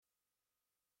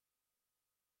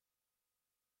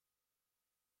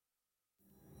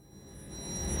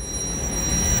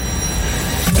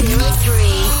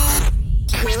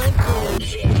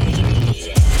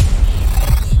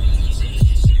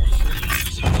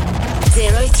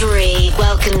3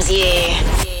 welcomes you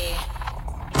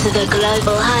to the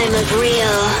global home of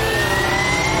real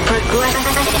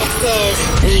progressive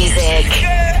music.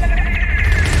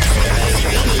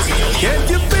 Can't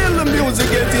you feel the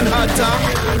music getting hotter?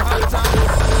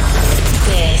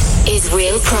 This is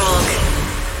Real Prog.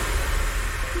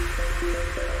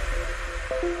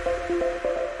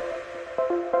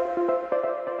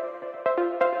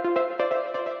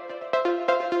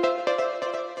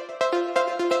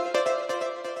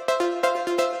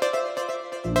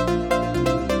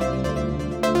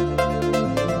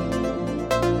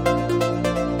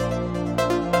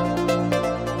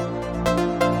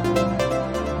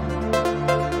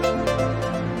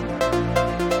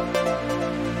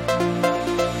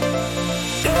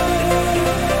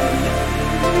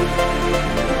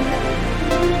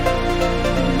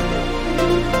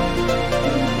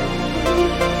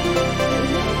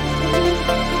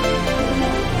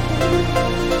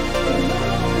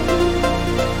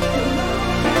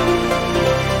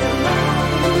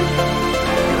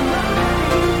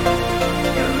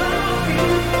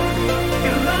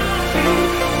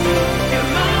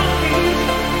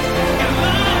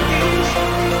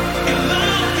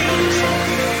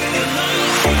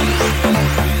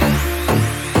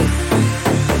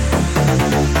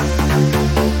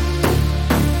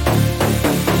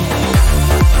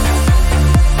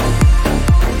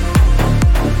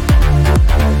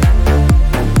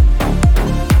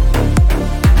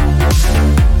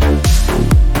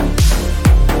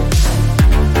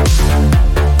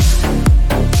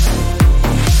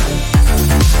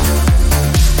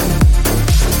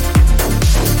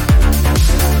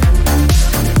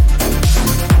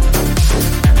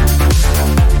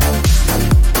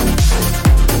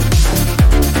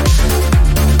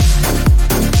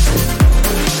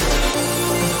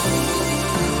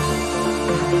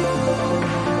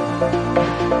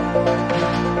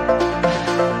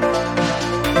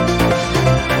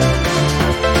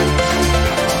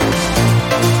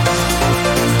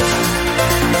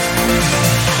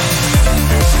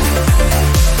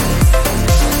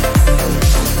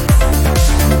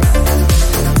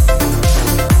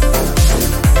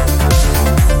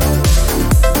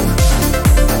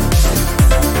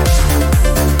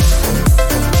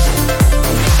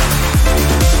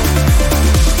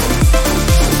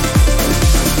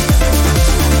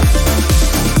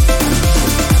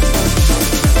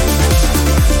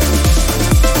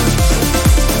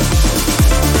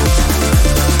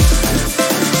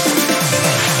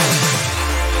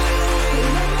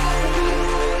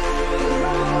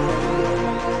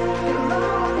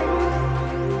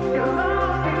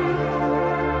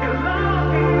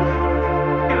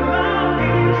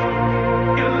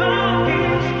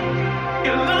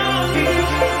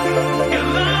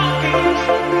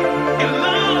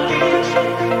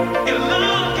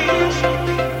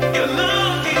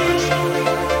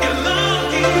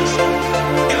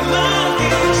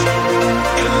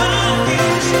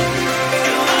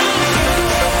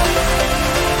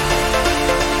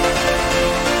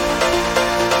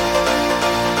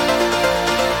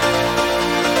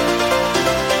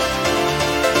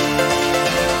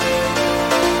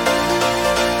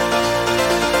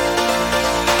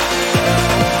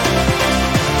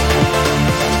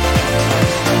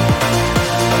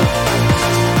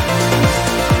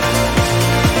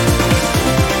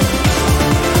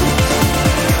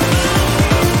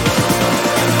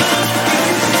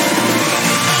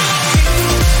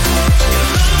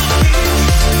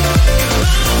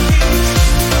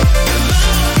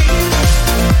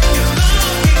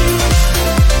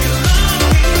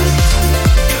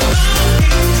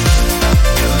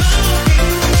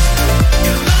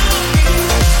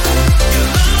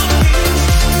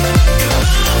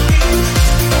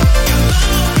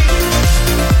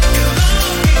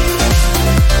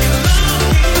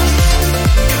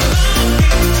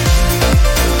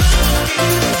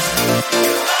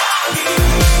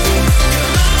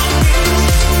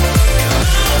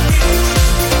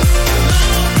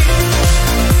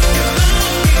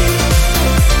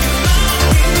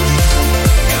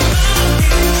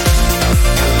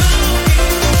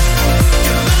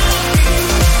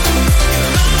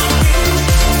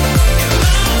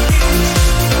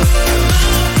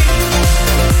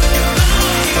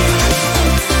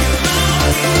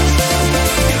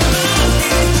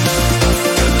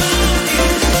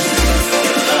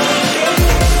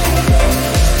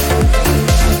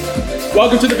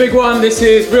 Welcome to the big one. This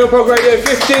is Real Prog Radio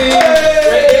 50.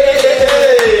 Hey!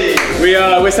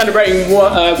 We're celebrating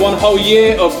one whole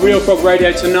year of Real Prog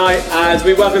Radio tonight as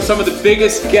we welcome some of the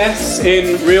biggest guests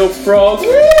in Real Prog.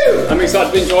 Woo! I'm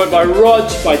excited to be joined by Rog,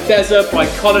 by Deza, by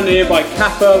Colin, by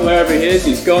Kappa, wherever he is,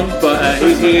 he's gone, but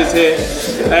he is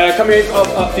here. Coming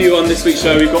up for you on this week's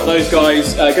show, we've got those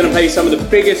guys going to play some of the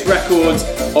biggest records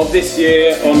of this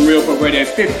year on Real Prog Radio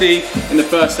 50 in the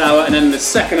first hour, and then in the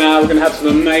second hour we're going to have some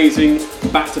amazing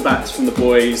back-to-backs from the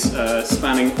boys,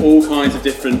 spanning all kinds of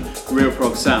different Real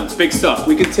Prog sounds. Big stuff.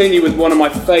 We continue with one of my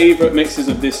favourite mixes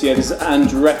of this year. This is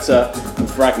Andretta and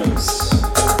Fragments.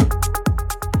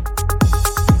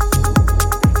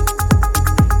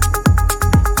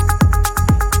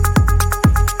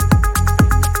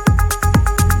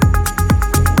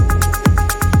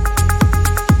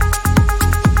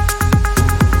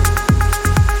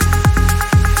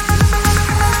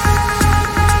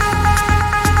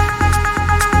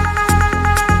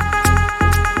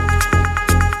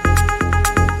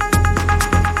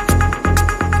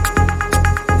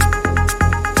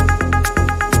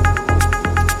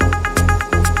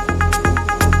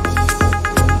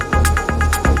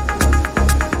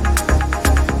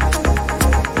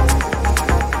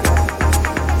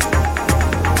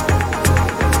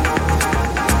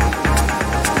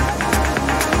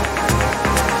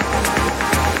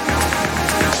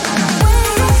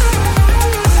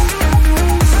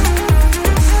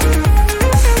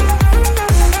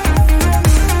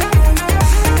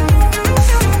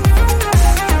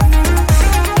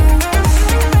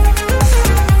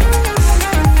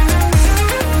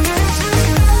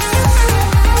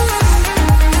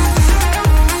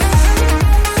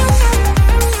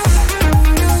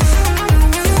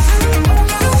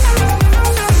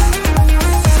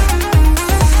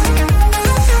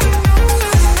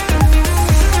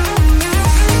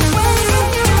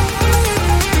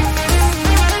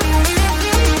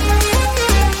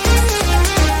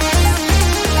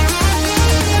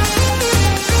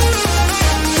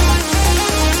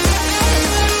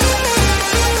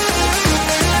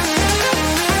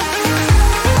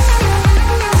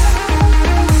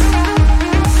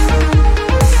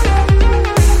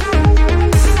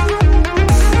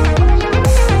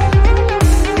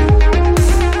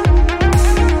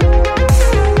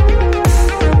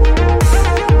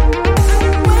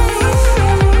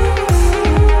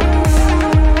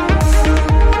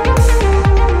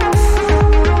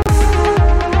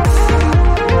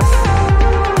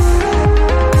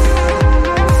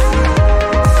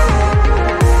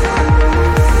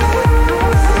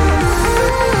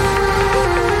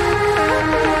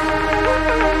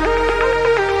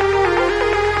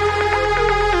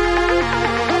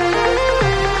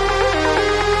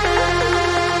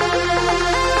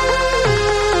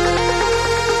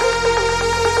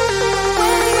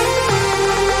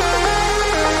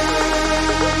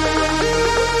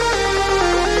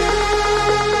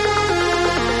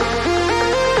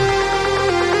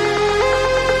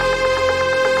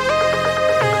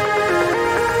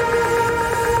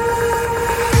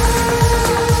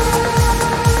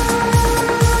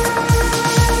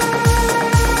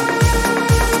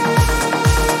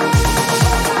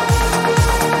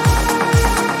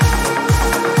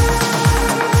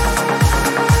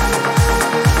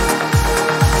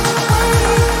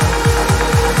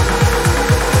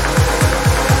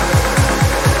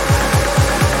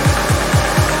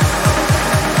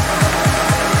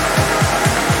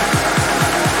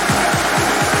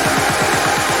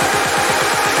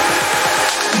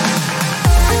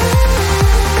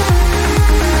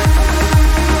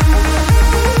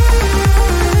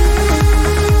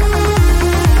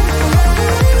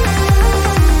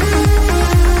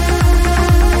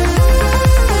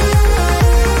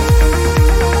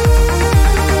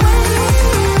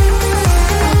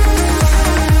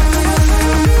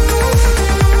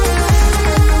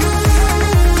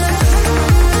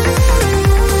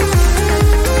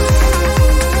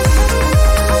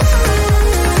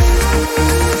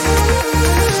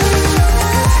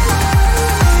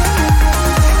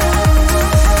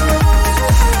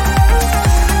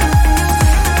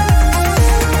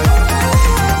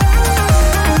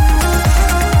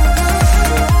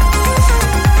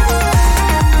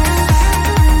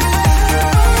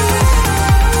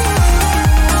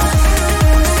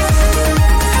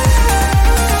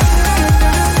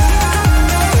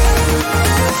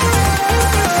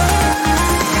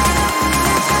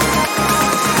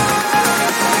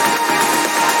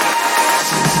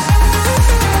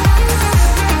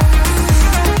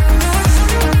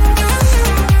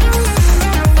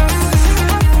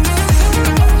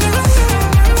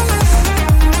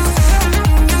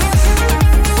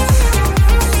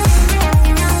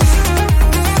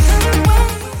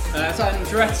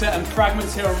 Greta and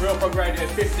Fragments here on Real Prog Radio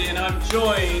 50, and I'm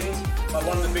joined by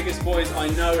one of the biggest boys I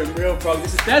know in Real Prog.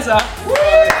 This is Deza.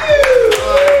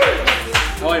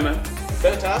 How are you, man?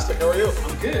 Fantastic, how are you?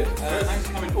 I'm good. Thanks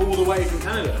for coming all the way from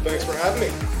Canada. Thanks for having me.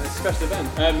 It's a special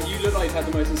event. You look like you've had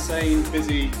the most insane,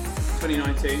 busy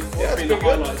 2019. What's been the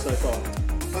highlights so far?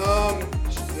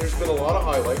 There's been a lot of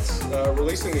highlights.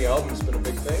 Releasing the album's been a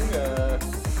big thing.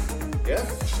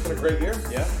 It's just been a great year.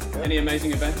 Yeah. Any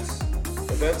amazing events?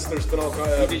 There's been all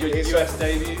kinds of... You did your US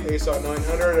debut? ASOT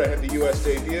 900, I had the US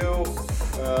debut.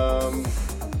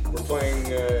 We're playing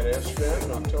in Amsterdam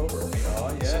in October. We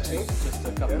are, yeah. 16th. Just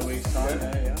a couple of weeks' time.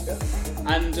 Yeah.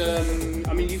 And,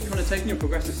 I mean, you've kind of taken your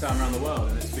progressive sound around the world,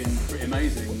 and it's been pretty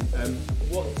amazing.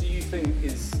 What do you think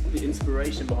is the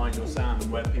inspiration behind your sound,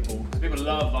 and where people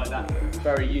love like that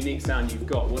very unique sound you've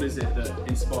got? What is it that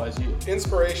inspires you?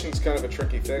 Inspiration's kind of a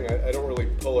tricky thing. I don't really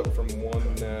pull it from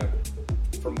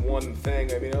one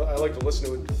thing. I mean, I like to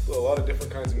listen to a lot of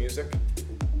different kinds of music,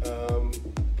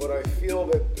 but I feel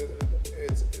that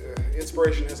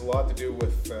inspiration has a lot to do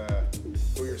with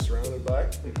who you're surrounded by.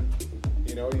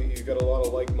 You know, you've got a lot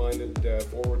of like-minded,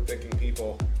 forward-thinking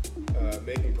people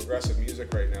making progressive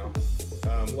music right now.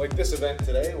 Like this event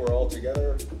today, we're all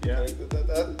together. Yeah.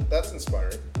 That's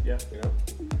inspiring. Yeah. You know.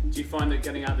 Do you find that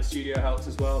getting out the studio helps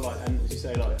as well? Like, and as you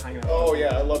say, like hanging out. Oh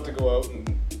yeah, I love to go out and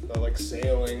I like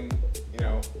sailing. You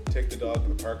know, take the dog to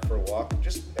the park for a walk.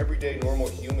 Just everyday, normal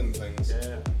human things.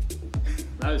 Yeah.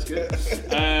 That was good.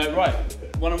 Right,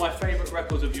 one of my favourite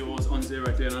records of yours on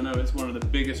Zero 3, and I know it's one of the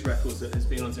biggest records that has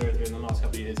been on Zero 3 in the last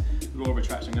couple of years, Law of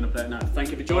Attraction. I'm going to play it now. Thank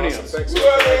you for joining us. Thanks.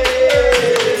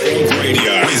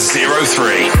 Radio with Zero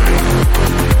 3.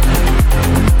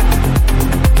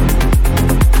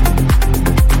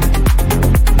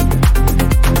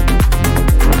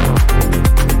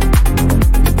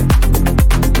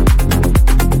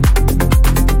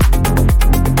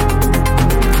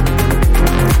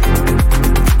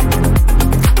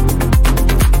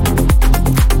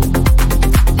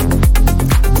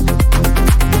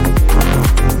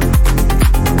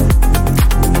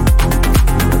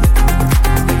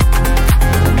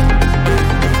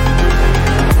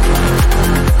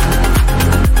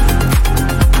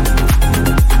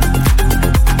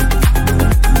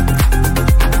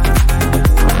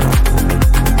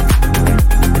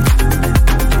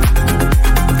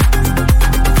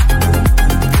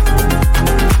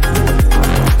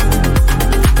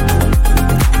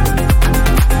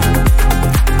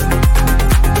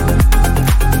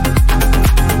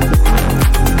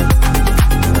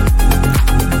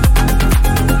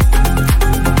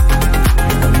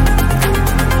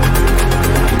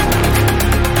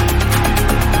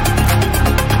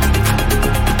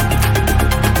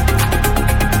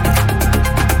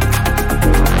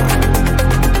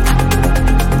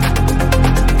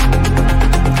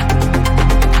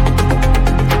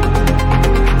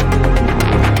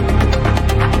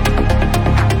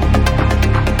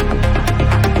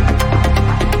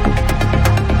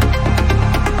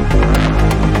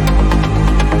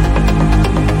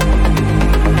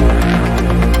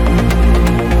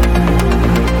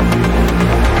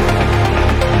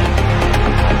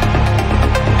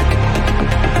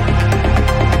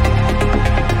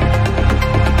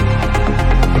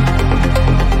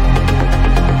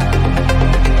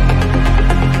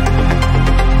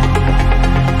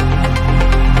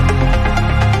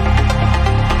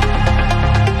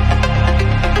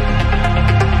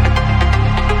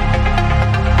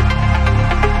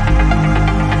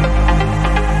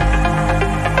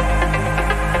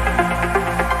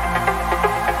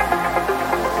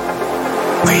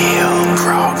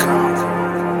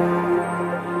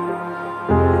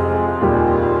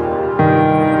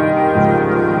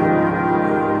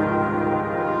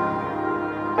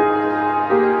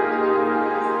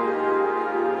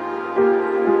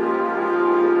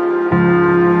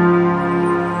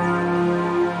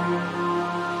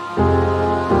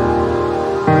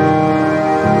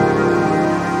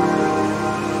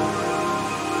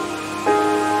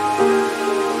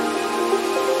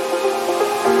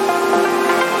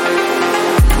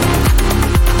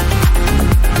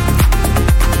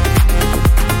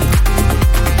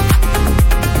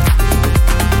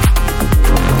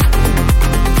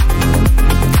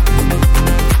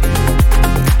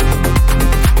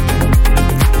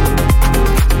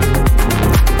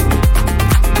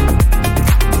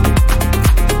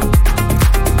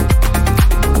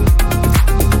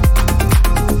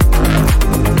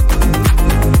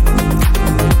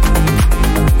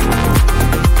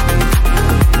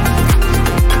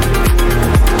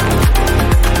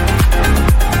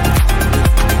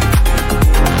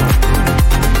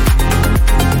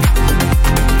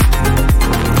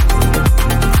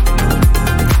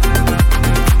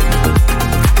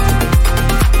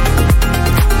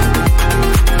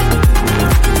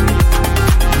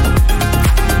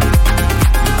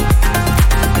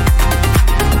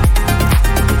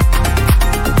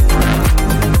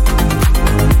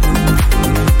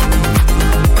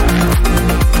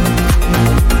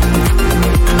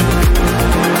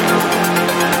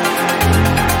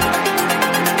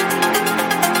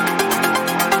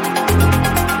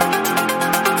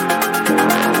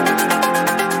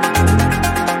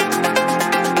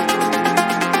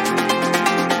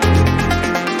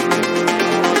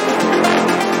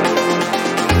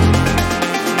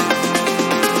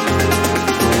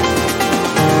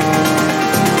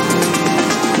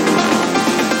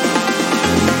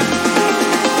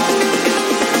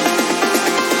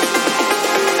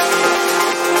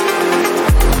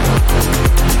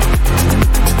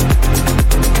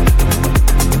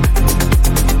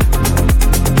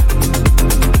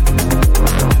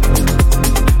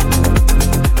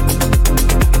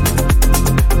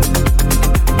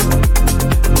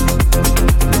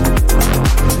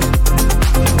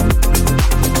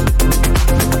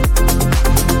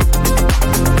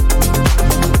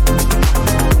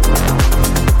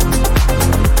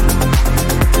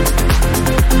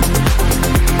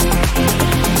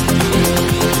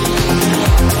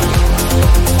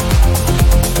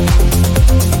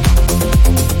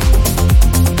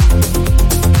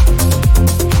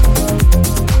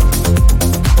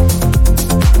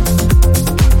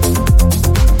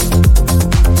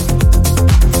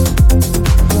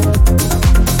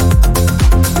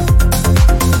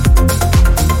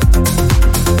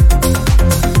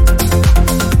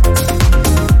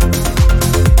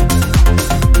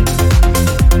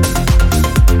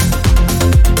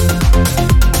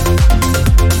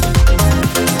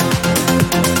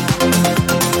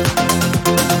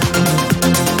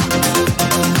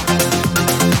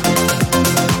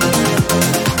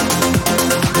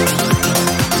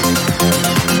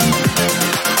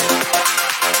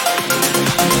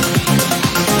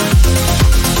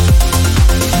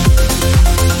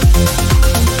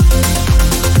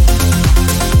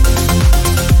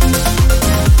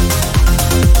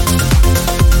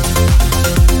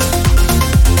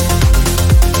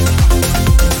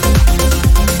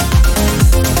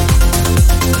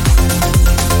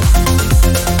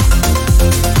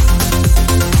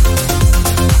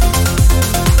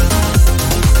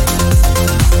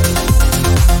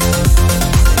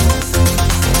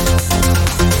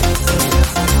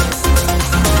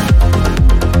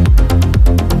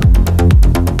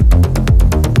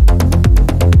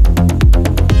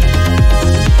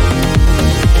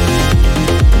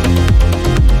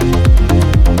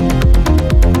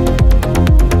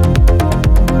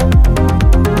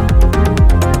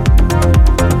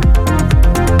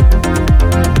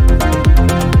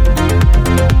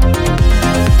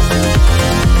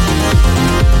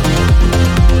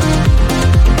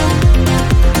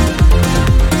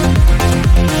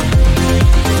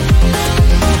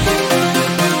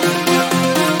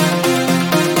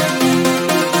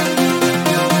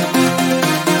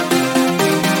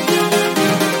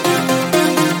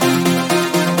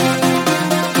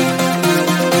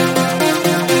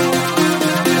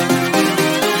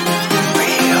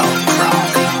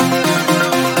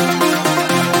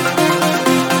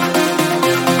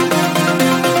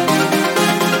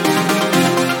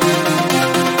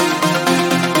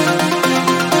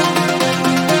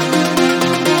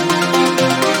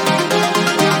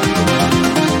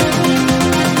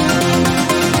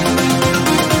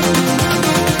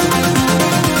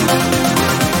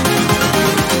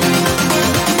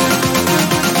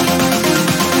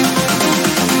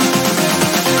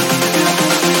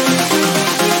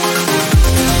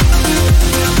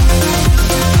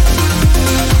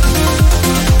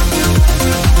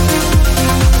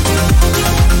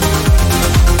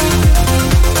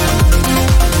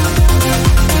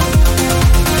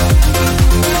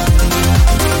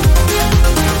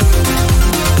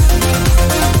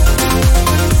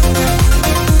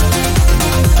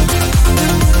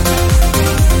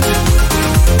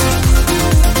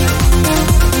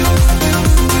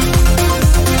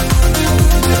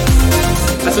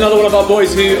 another one of our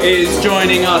boys who is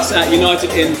joining us at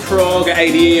United in Prague at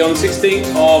ADE on the 16th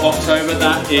of October.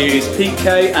 That is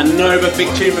PK and Nova,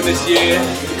 big tune for this year.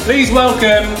 Please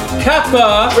welcome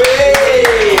Kappa.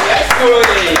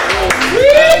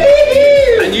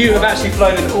 And you have actually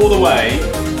flown in all the way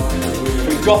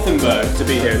from Gothenburg to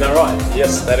be here, is that right?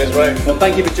 Yes, that is right. Well,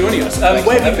 thank you for joining us.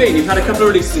 Where have you been? You've had a couple of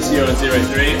releases this year on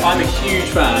 03. I'm a huge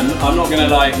fan. I'm not going to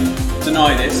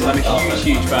deny this. I'm a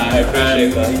huge fan. I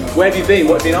appreciate that. Where have you been?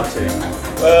 What have you been up to?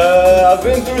 I've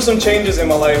been through some changes in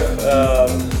my life.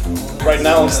 Right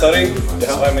now I'm studying,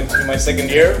 so I'm into my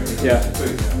second year. Yeah.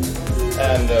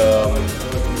 And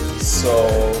so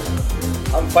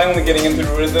I'm finally getting into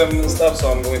the rhythm and stuff,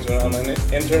 so I'm going to an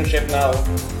internship now,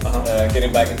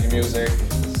 getting back into music.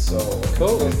 So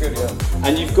cool. It's good, yeah.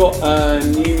 And you've got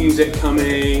new music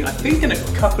coming, I think, in a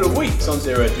couple of weeks on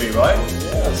 03, right?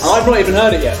 Yes. And I've not even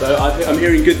heard it yet, but I'm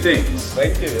hearing good things.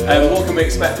 Thank you. What can we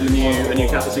expect in a new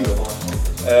Kappa single?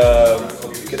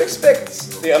 You could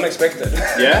expect the unexpected.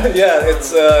 Yeah? Yeah,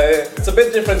 it's a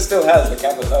bit different, still has the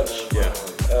Kappa touch. Yeah.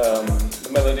 The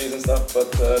melodies and stuff,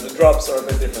 but the drops are a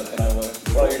bit different than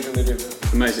what I usually do.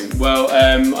 Amazing. Well,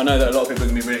 I know that a lot of people are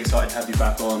going to be really excited to have you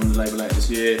back on the label later this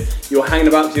year. You're hanging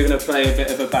about because you're going to play a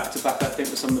bit of a back-to-back, I think,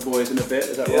 with some of the boys in a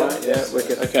bit. Is that right? Yes. Yeah,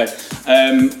 wicked. Okay.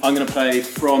 I'm going to play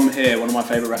From Here, one of my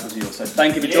favourite records of yours. So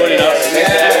thank you for joining us.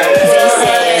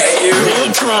 This is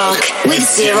Real Prague with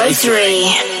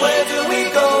 03. Where do we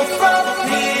go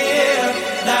from here?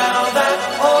 Now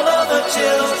that all of the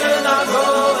children are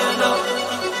growing up,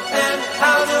 and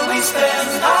how do we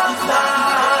spend our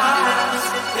lives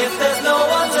if there's no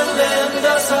one to lend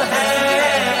us a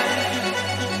hand?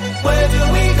 Where do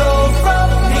we go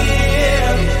from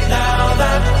here? Now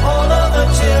that all of the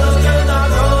children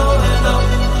are growing up,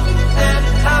 and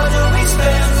how do we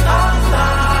spend our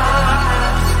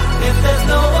lives if there's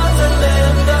no one to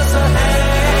lend us a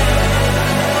hand?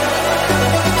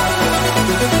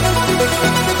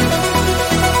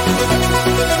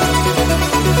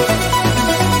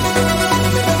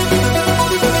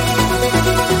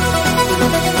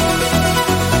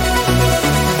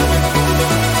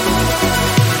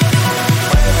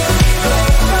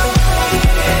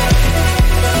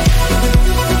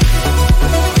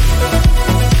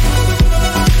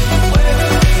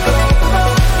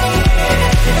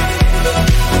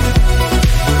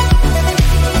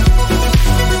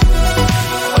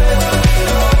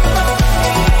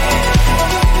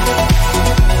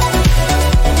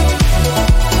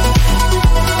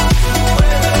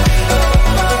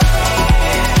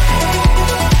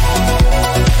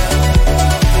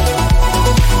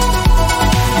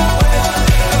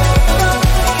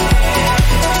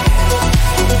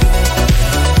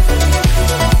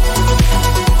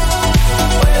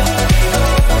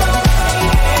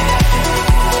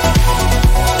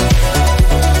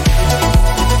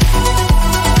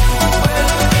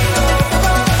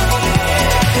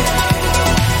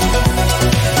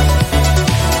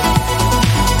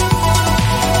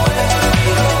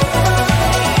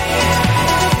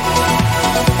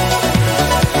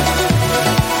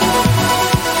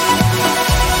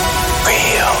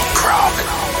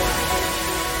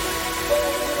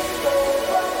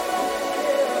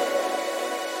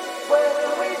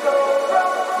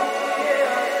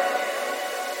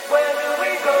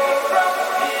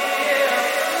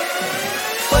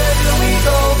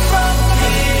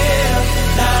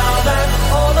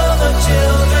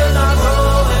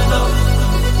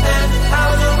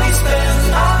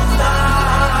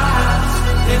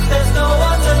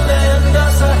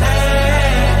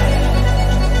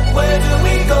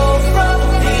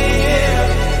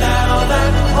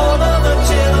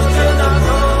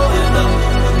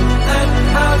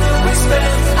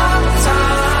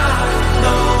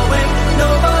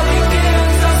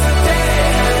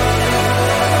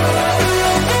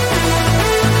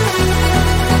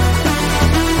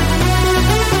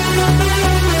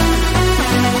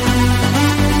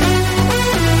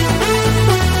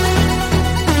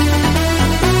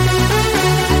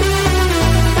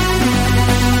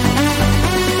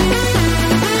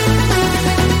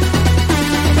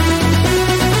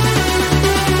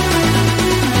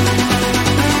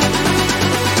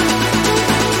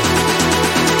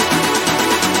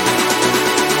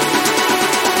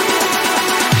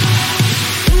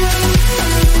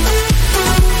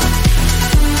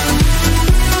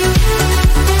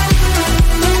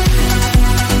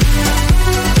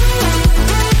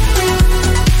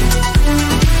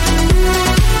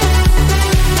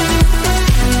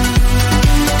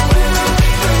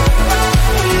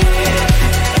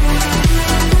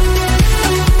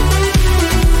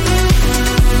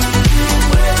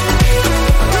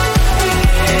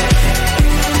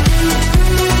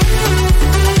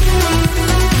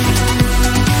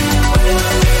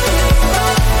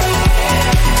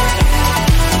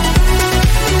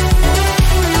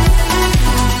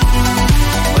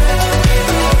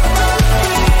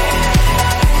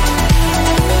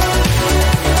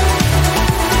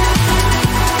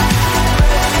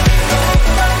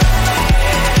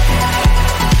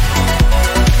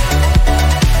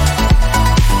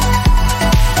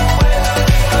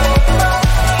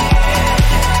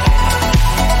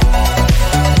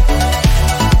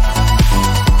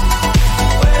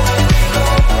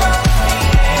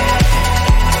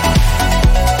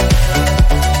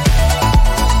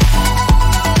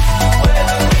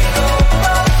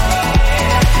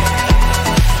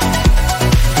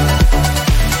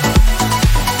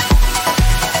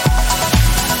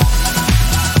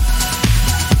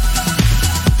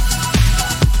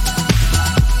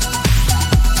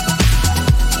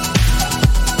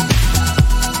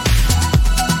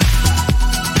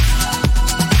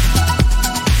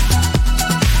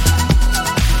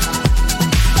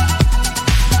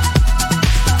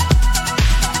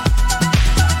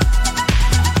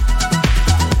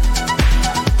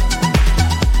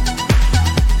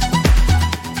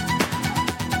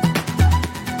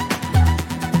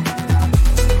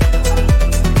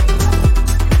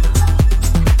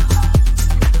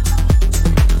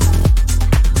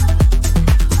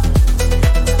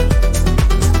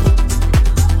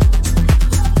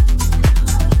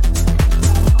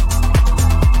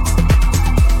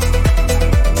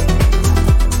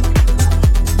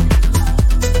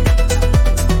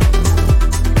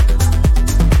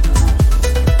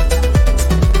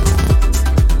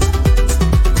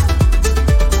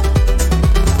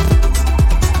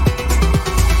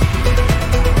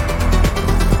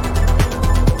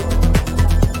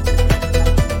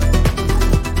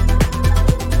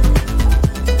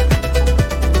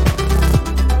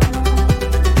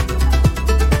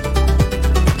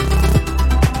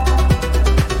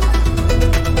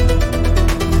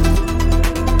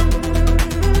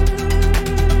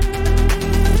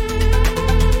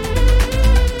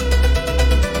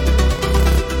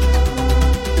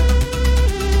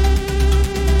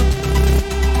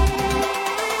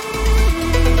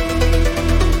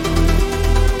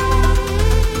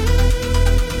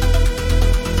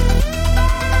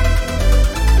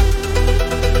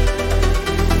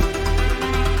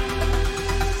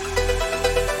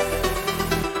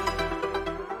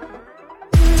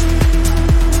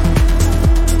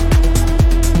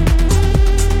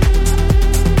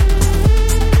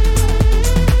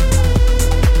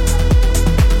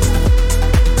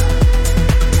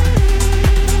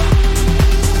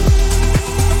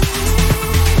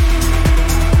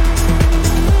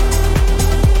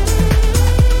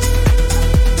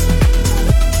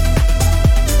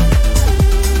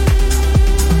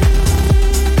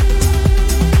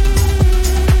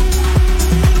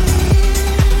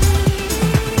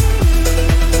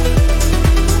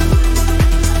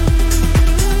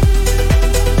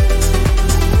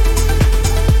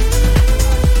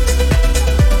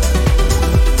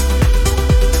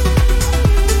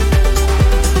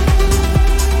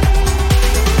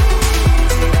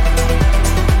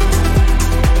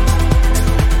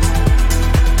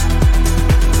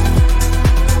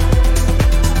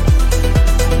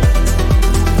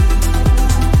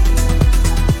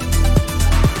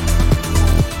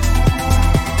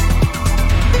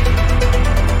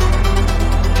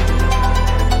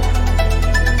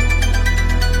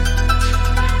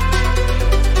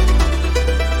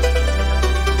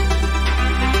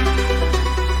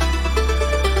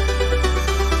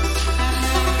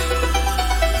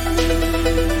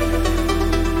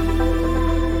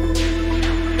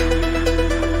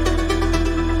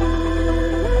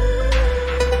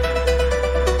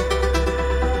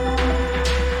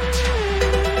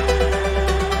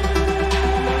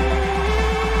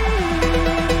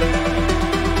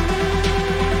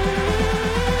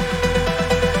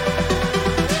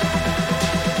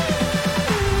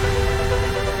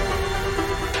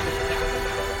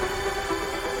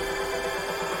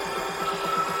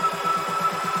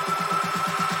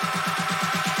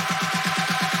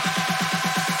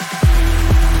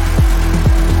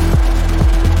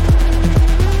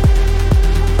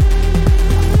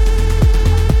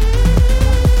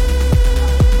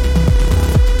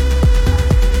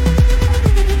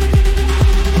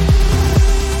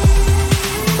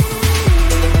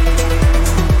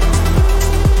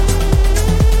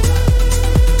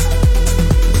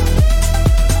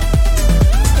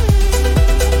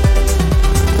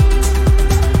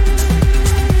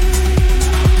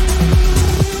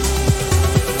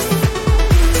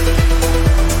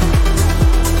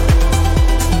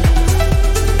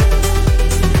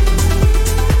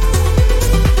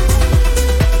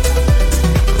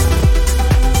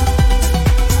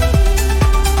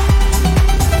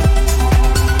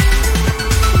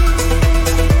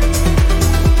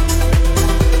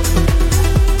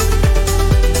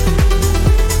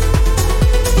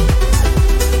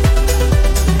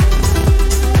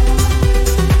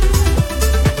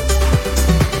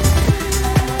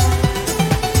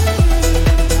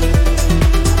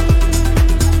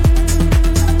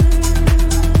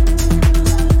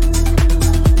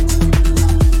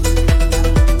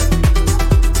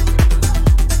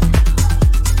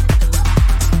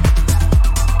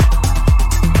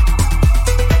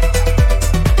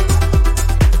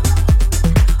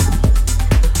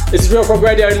 Real Prog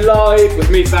Radio Live with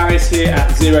me, Faris, here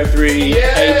at 03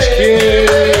 HQ.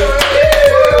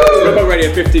 Real Prog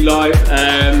Radio 50 Live.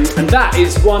 And that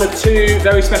is one of two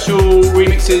very special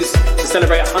remixes to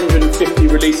celebrate 150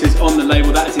 releases on the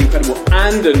label. That is the incredible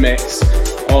Andon mix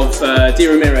of D.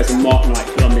 Ramirez and Mark Knight,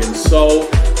 Colombian Soul.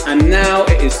 And now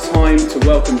it is time to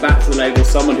welcome back to the label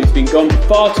someone who's been gone for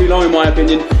far too long in my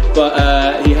opinion,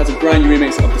 but he has a brand new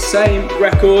remix of the same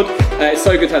record. It's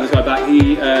so good to have this guy back.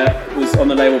 He was on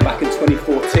the label back in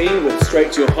 2014 with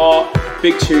Straight to Your Heart,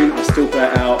 big tune, I still play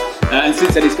it out. And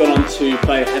since then he's gone on to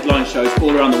play headline shows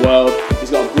all around the world.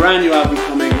 He's got a brand new album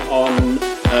coming on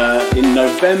in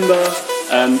November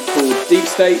called Deep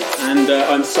State, and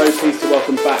I'm so pleased to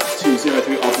welcome back to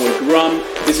 03 our boy Grum.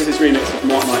 This is his remix of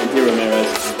Mark Knight and D.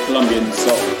 Ramirez, Colombian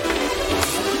Soul.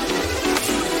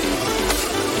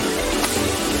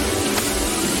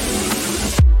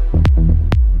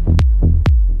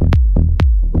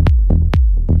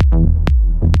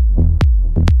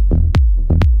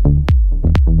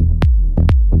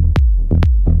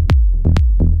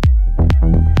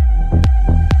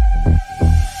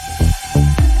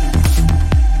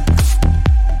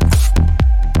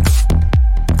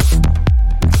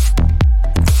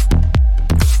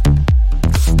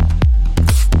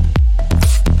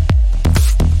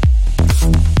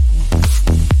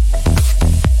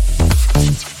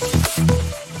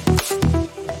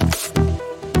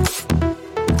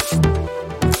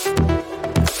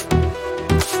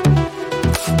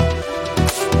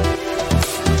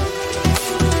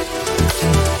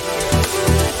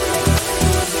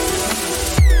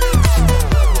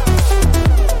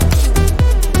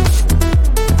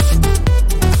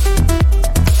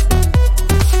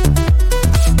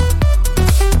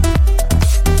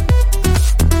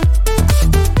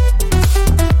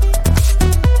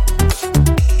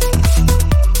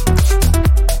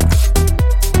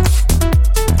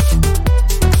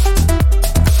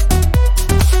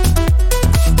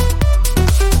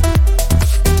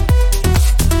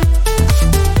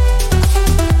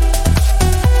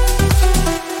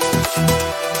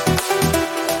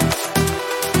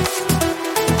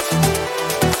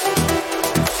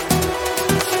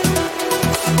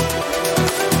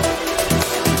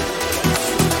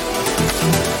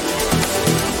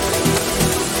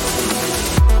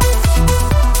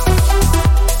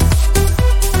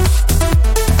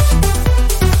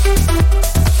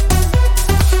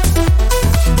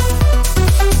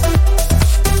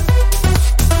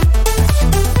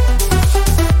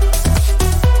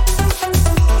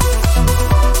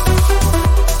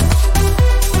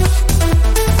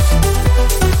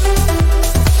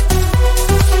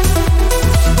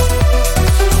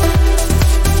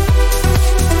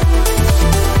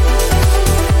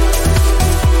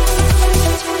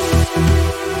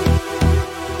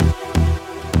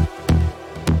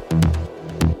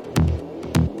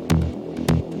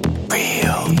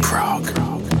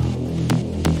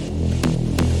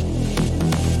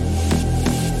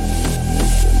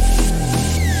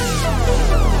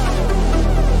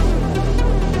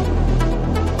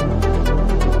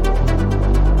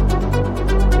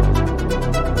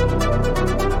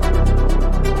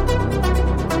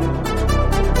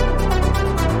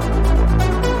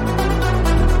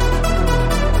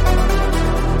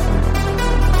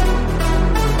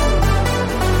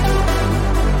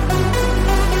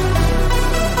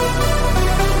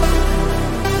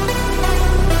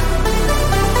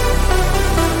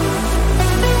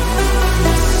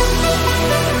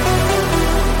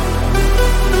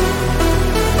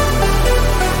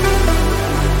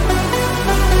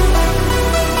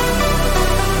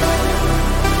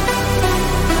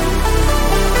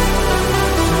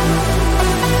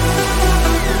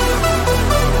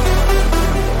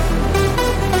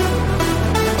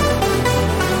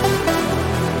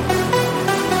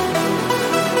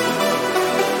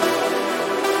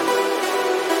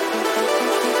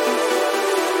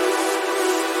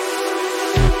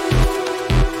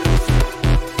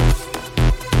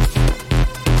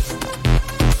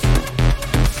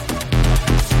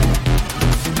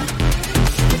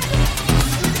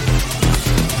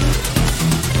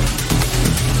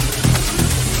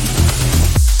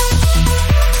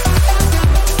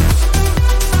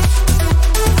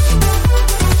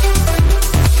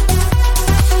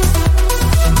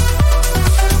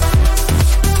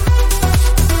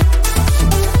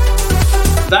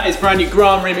 That is brand new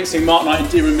Graham remixing Mark Knight and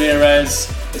D.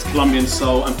 Ramirez. It's Colombian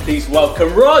Soul, and please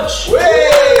welcome Rog.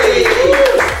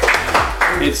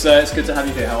 It's good to have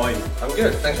you here. How are you? I'm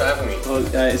good. Thanks for having me. Well,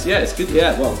 it's good.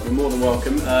 Yeah, well, you're more than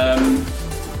welcome.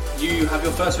 you have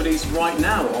your first release right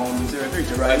now on 03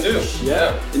 Deranged. I do,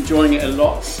 yeah. Enjoying it a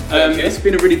lot. Thank you. It's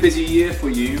been a really busy year for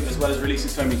you, as well as releasing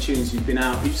so many tunes. You've been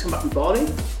out. You just come back from Bali?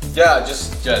 Yeah,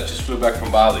 just flew back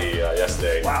from Bali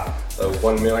yesterday. Wow. A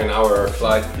 1 million hour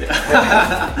flight.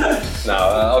 No,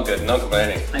 all good, no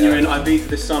complaining. And you're in Ibiza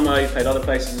this summer. You played other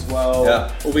places as well.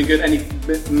 Yeah. All been good. Any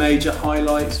major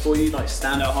highlights for you, like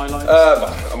standout highlights?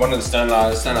 One of the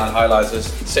standout highlights is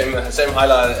same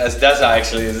highlight as Deza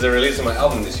actually is the release of my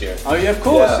album this year. Oh yeah, of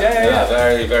course. Yeah.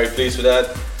 Very, very pleased with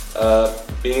that.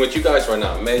 Being with you guys right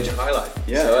now, major highlight.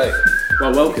 Yeah. So, hey.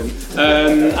 Well, welcome.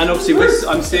 And obviously,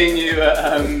 I'm seeing you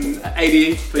at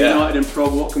ADE for United and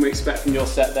Prog. What can we expect from your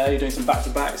set there? You're doing some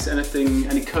back-to-backs. Any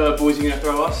curveballs you're going to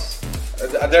throw us?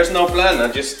 There's no plan.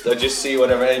 I just see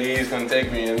whatever ADE is going to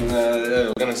take me, and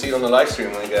we're going to see it on the live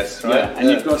stream, I guess. Right? Yeah. And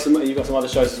you've got some other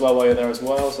shows as well while you're there as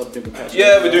well. So people catch you.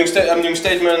 Yeah, I'm doing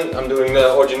Statement. I'm doing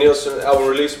the Orgy Nielsen album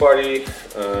release party.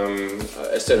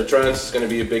 State of Trance is going to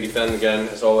be a big event again,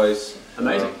 as always.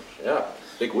 Amazing. Yeah.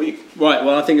 Big week. Right,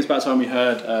 well, I think it's about time we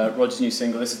heard Roger's new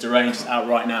single. This is Deranged. It's out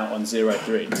right now on 03.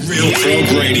 Real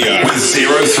Prog Radio with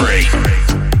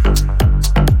 03.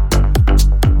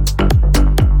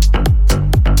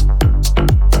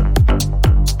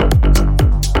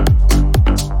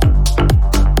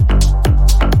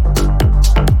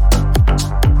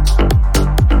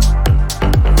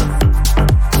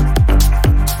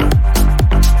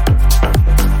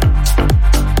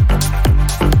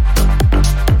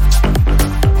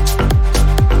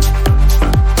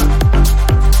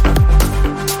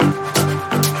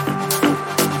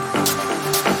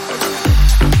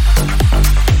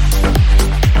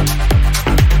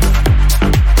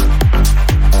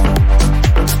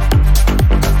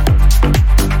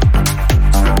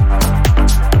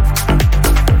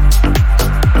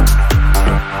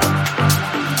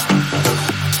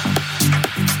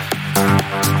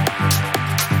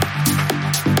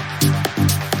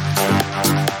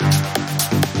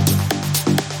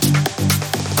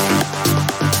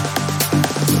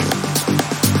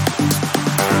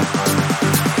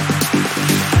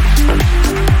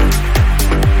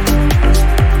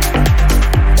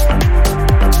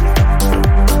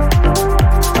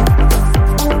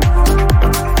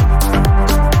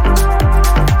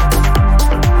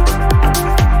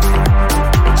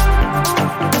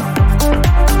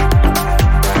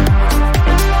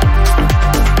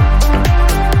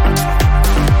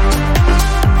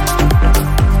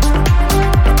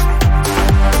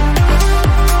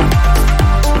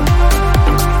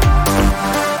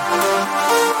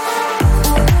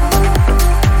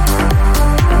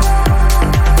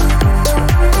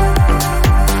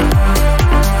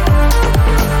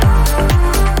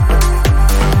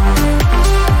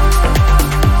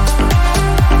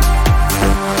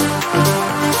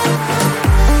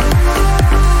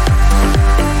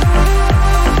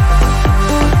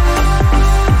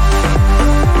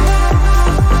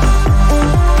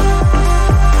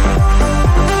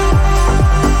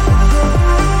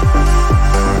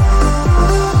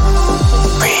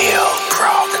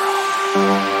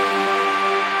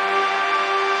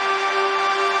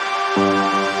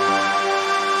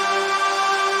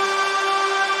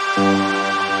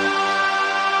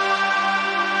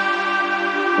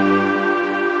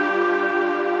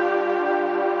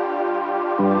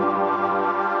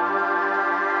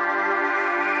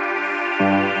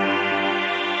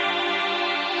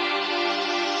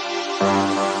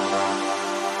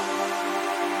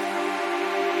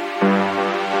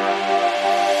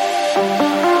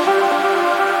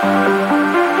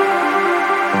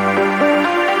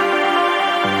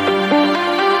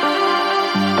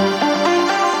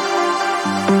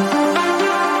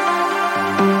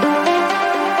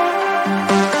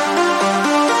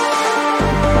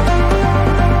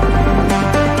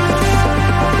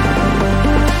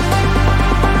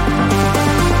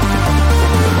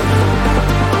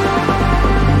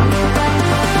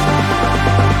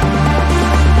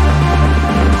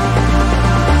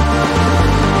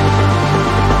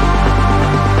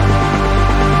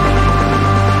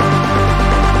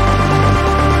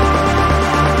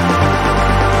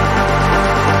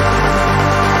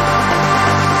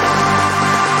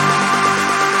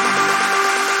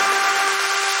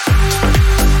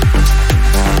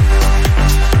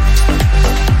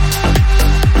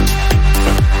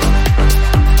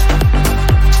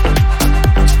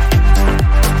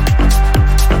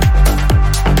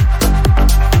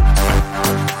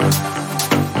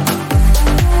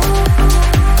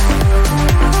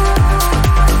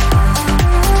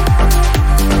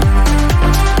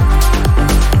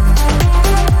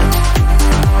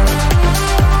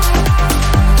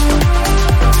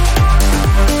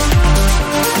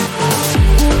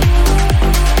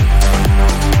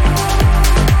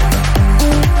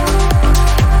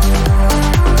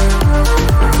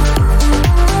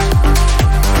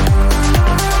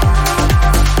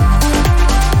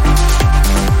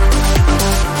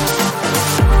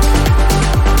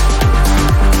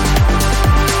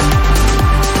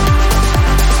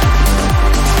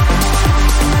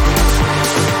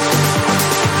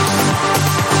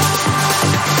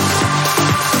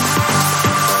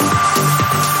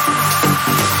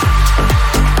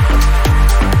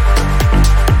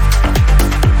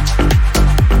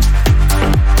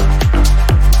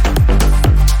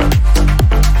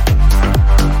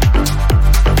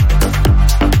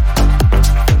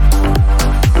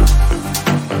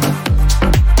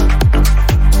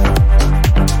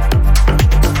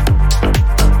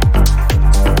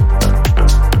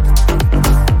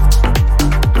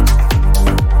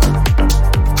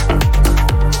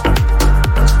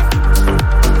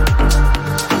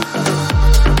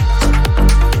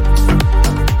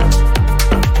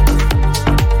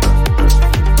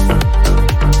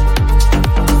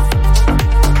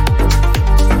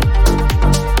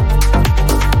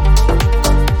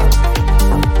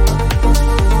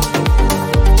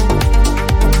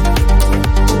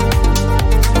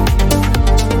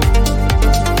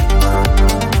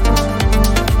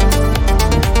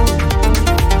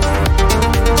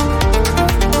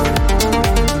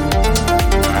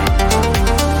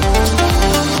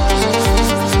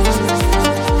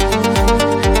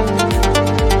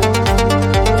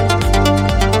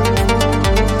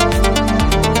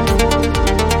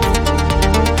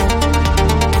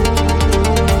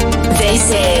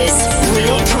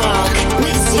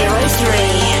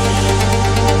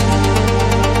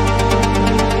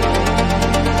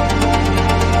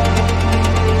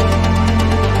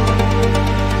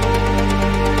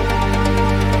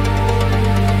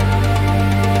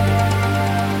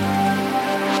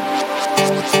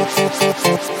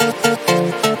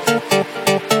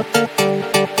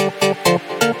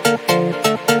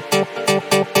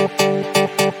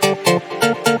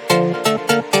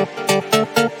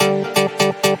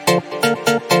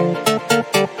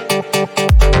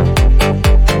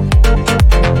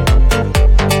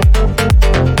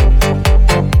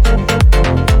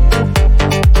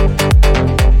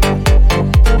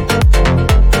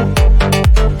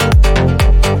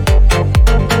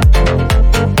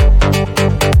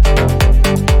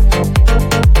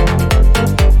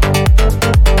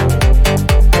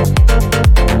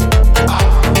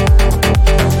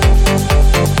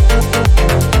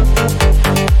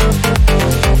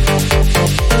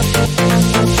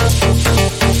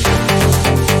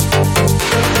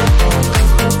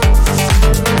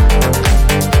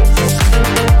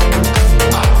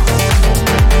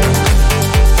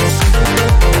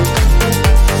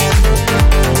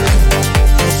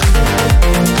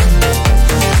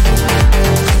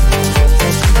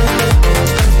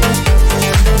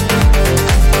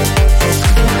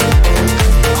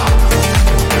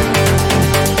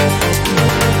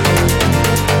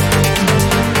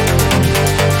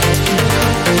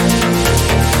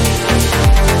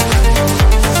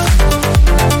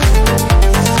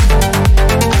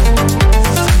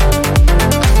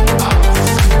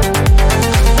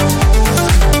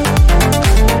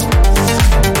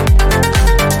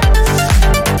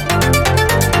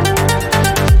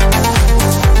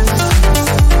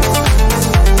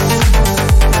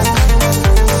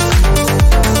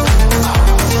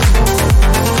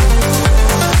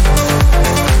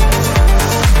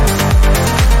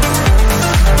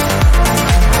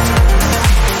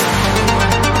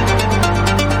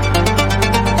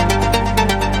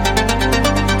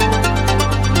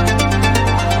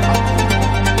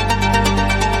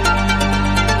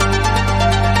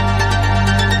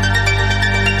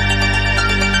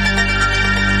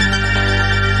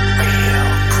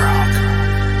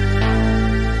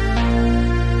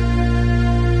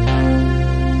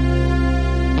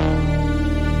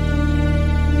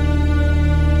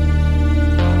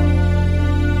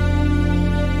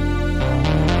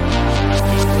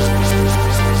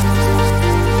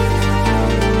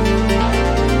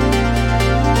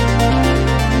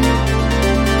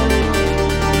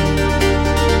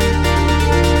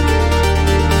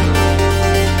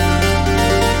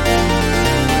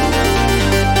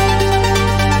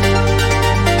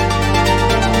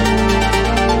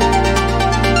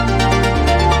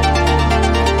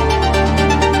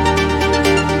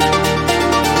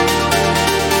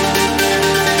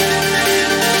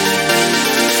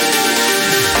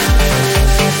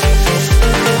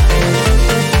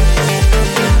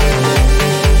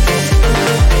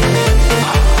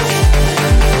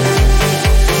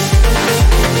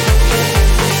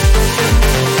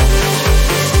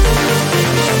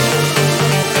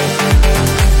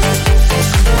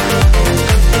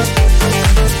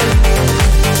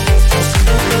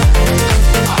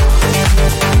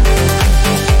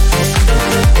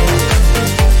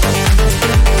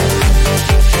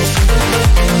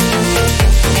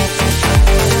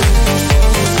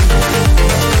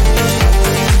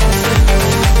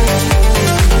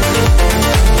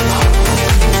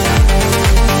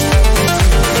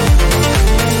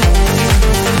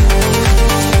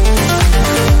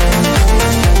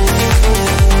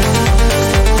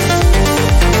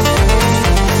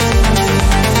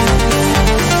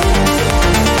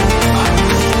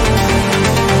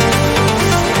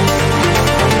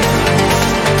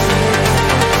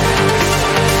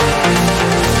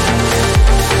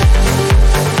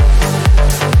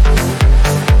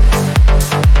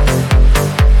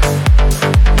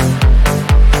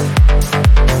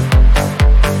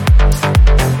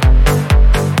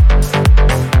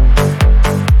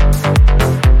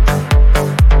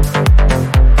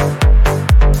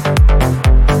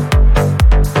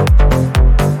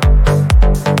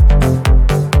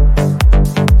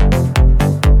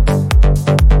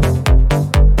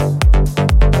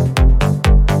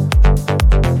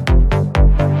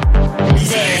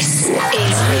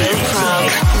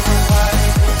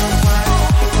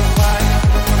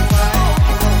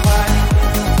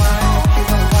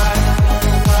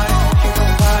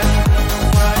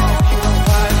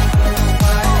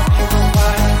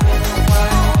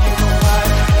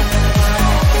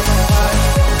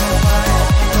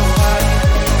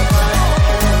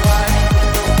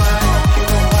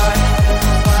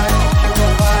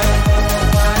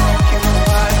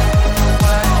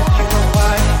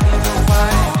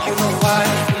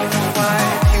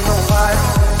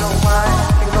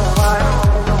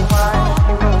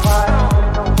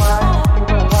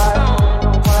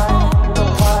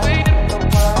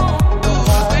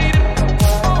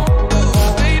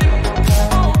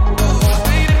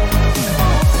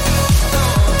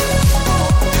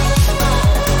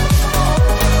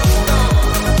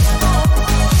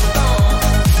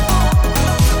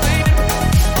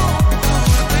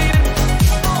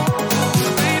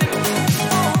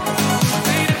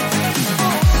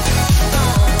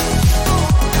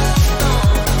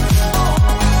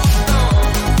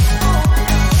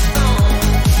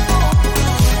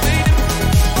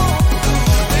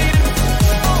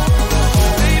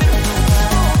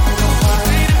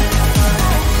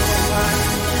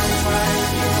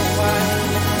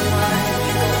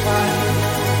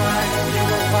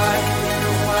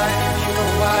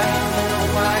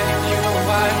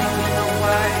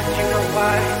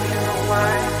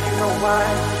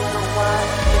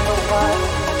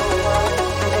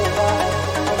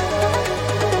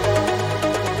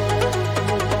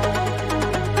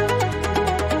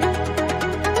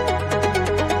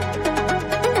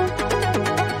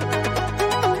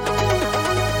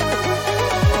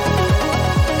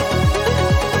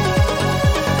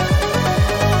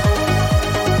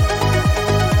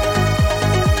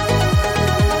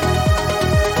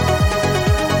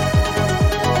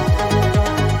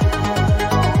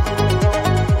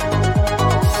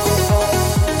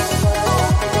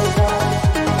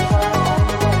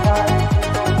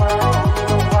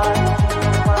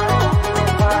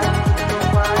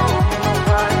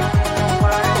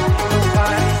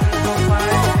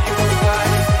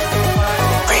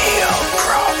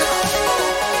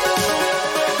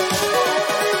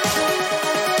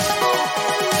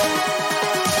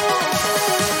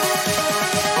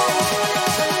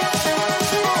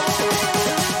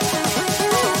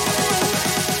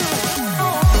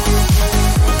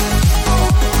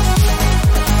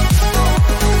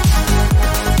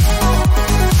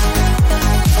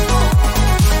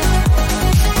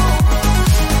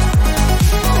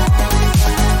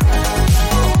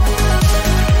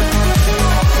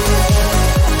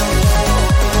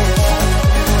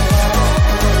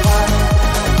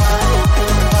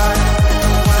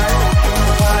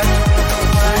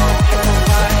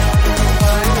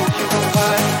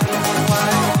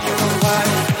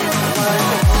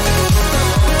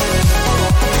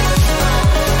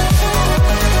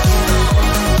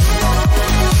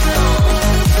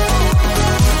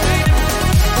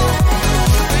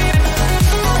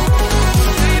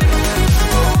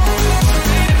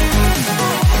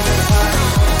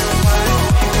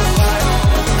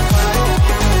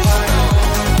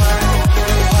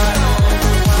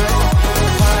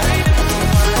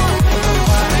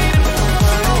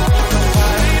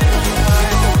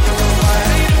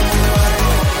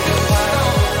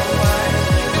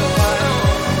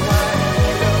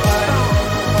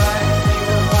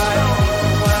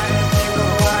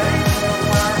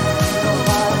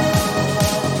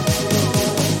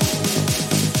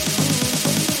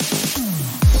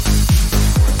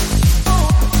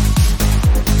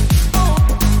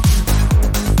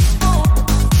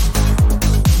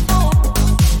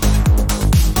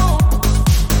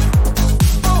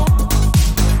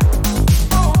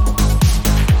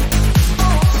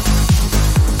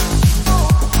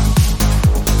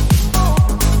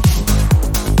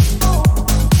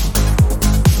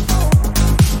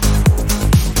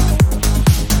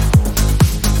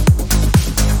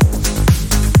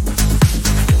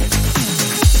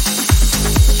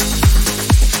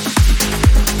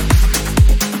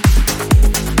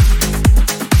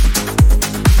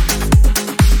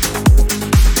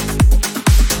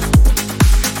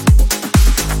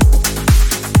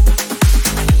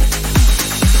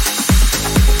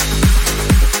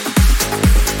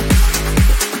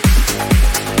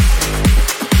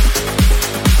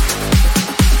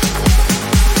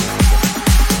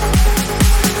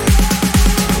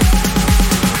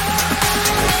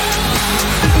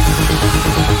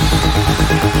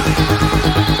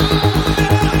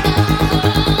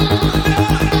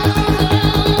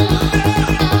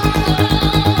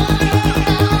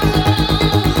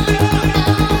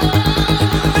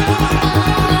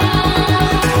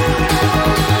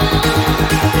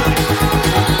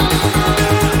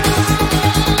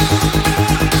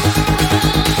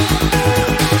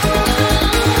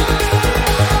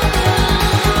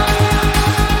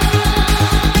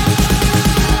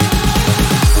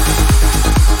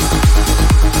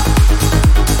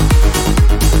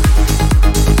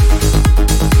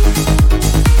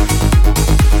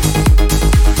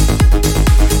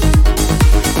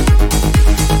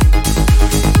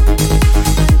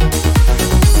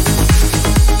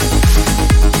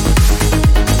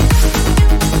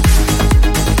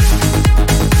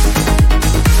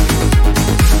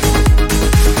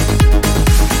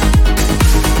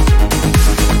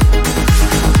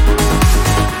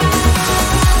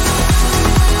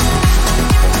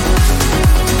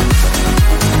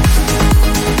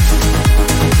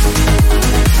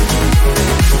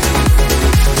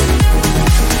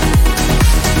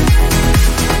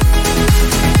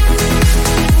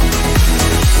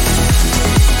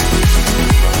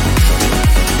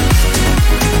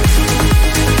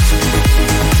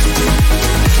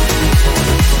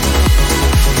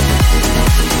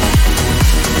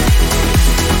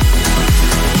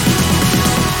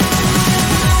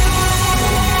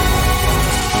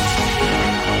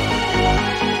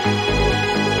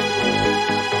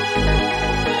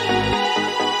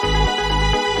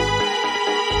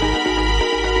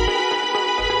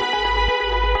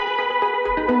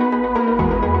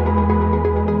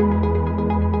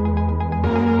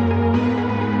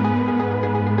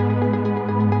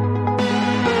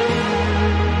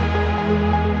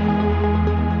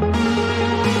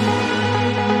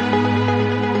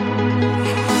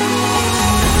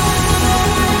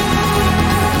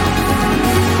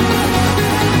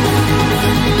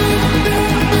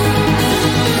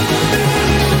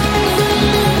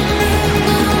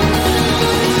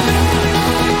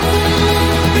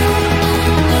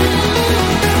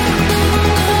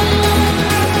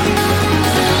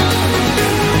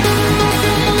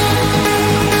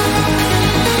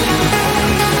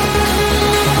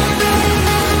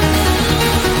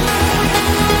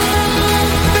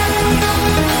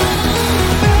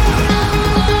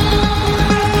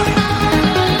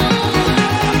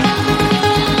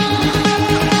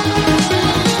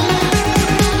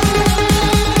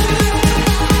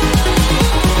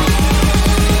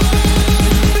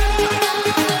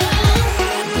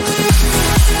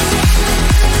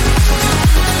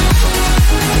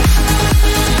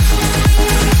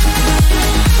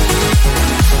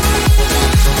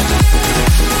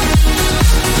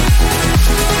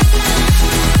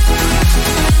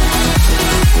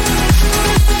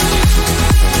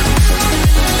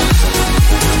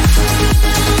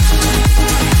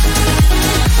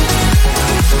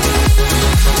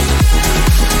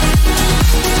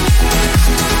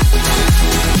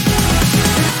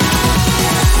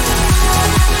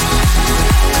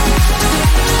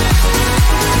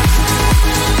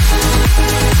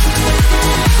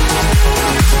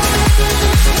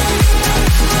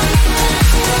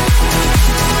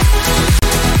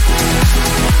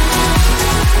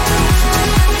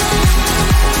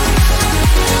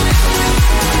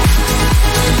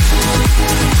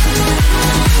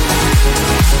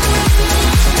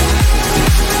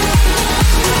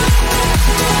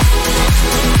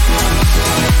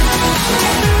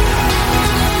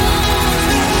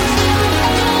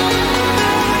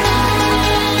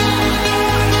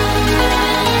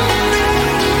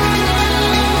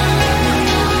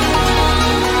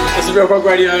 is Real Prog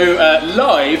Radio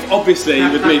live, obviously,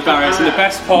 with me, Barris. And the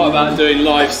best part about doing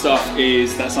live stuff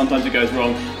is that sometimes it goes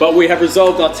wrong. But we have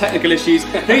resolved our technical issues.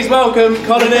 Please welcome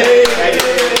Colony.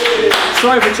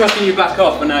 Sorry for chucking you back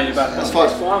off, but now you're back on. That's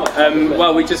fine.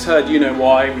 Well, we just heard You Know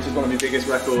Why, which is one of the biggest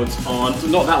records on.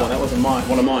 Not that one, that wasn't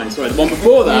one of mine. Sorry, the one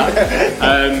before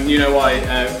that. You Know Why,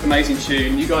 amazing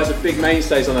tune. You guys are big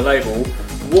mainstays on the label.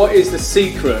 What is the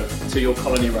secret to your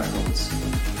Colony records?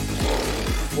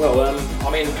 Well,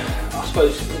 I mean, I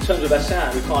suppose in terms of our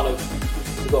sound, we've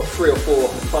got 3 or 4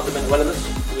 fundamental elements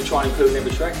that we try and include in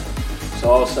every track. So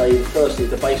I'll say firstly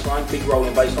the bass line, big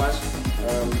rolling bass lines,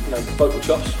 vocal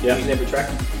chops using every track.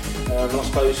 And I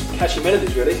suppose catchy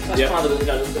melodies really. That's kind of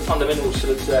the fundamentals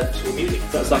to music.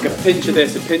 That's like a pinch of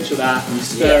this, a pinch of that, and you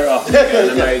stir it up and get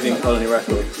an amazing Colony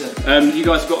record. You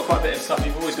guys have got quite a bit of stuff.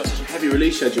 You've always got such a heavy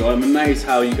release schedule. I'm amazed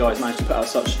how you guys manage to put out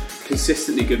such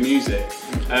consistently good music.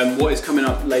 What is coming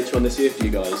up later on this year for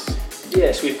you guys?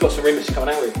 Yes, we've got some remixes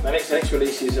coming out with. The next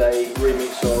release is a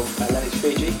remix of Atlantis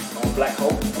Fiji on Black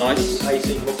Hole. Nice.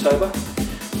 18th of October.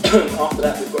 After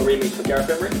that, we've got a remix for Gareth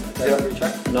Emery, Emery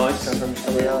track. Nice.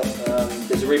 Coming out.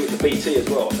 There's a remix for BT as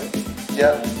well, I think.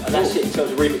 Yeah. And that's it in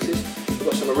terms of remixes. We've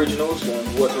got some originals,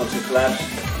 working on some collabs.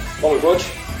 One with Rog.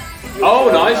 Oh,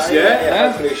 nice, yeah.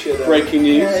 Hopefully it should, breaking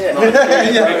news. Nice.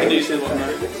 Breaking news is what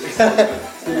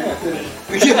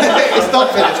It's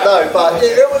not finished, no, but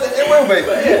it will be.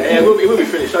 It will be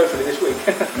finished hopefully this week.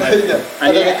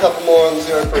 And then a couple more on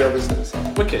 03 obviously.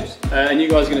 Wicked. And you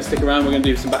guys are going to stick around. We're going to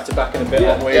do some back-to-back in a bit,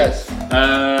 aren't we? Yes.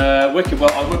 Wicked.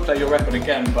 Well, I would play your record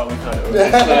again, but we've heard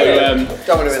it already.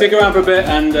 So stick around for a bit,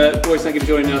 and boys, thank you for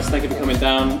joining us. Thank you for coming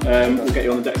down. We'll get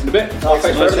you on the decks in a bit. Thanks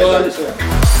for having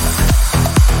me.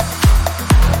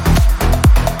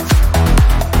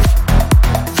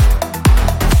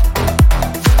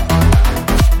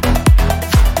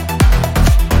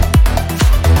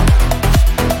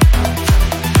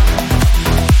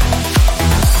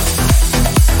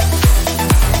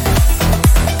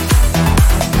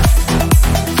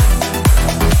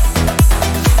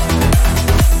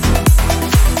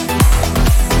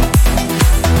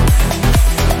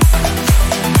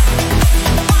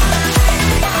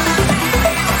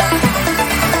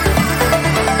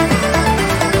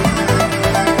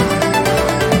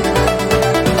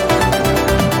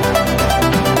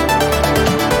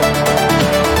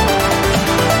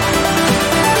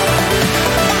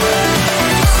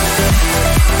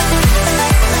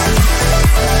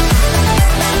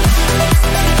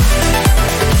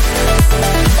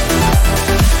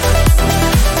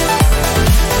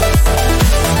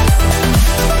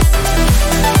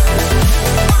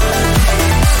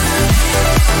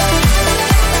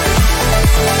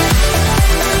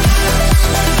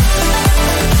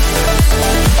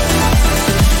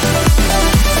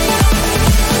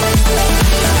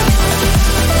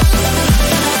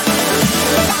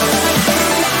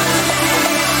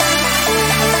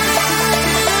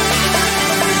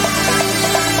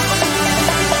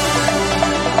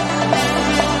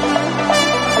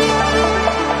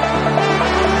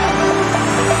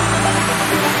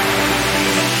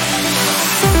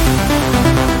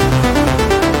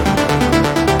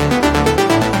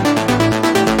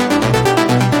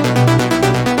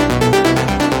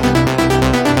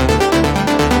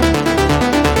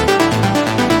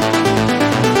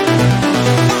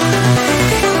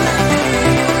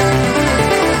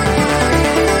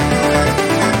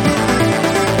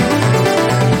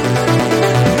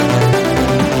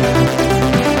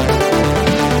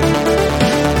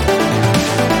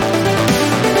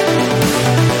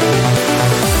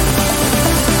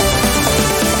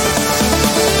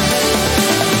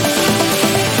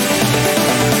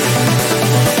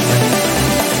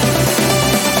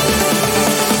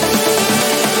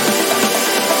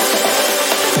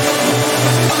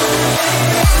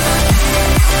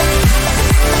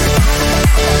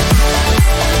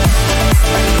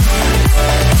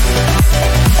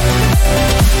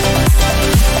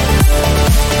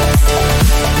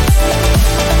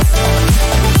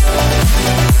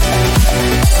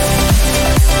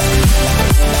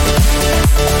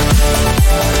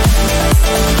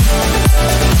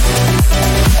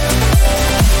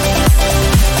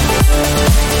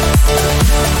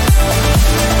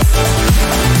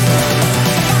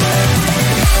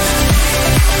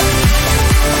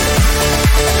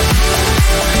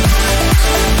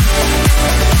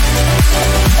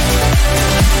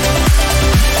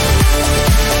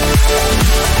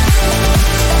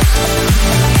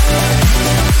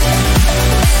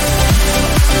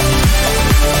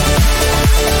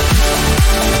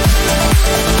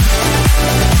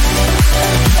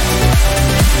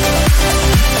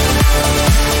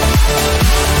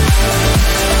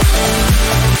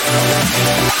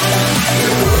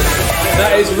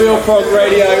 to Real Prog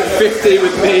Radio 50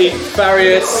 with me,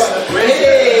 Farius.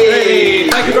 Hey.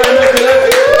 Thank you very much for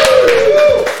that.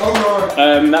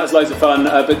 That was loads of fun,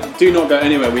 but do not go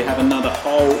anywhere. We have another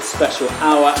whole special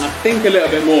hour, and I think a little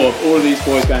bit more of all of these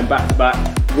boys going back to back.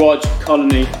 Rog,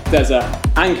 Colony, Deza,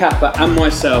 and Kappa, and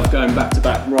myself going back to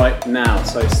back right now.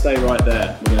 So stay right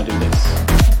there. We're going to do this.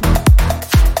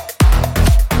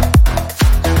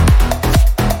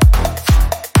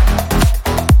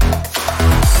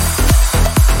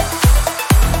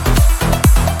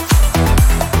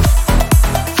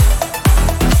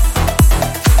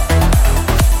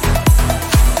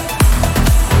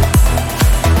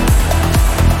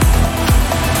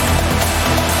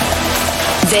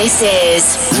 This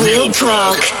is Real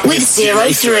Prog with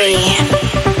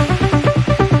 03.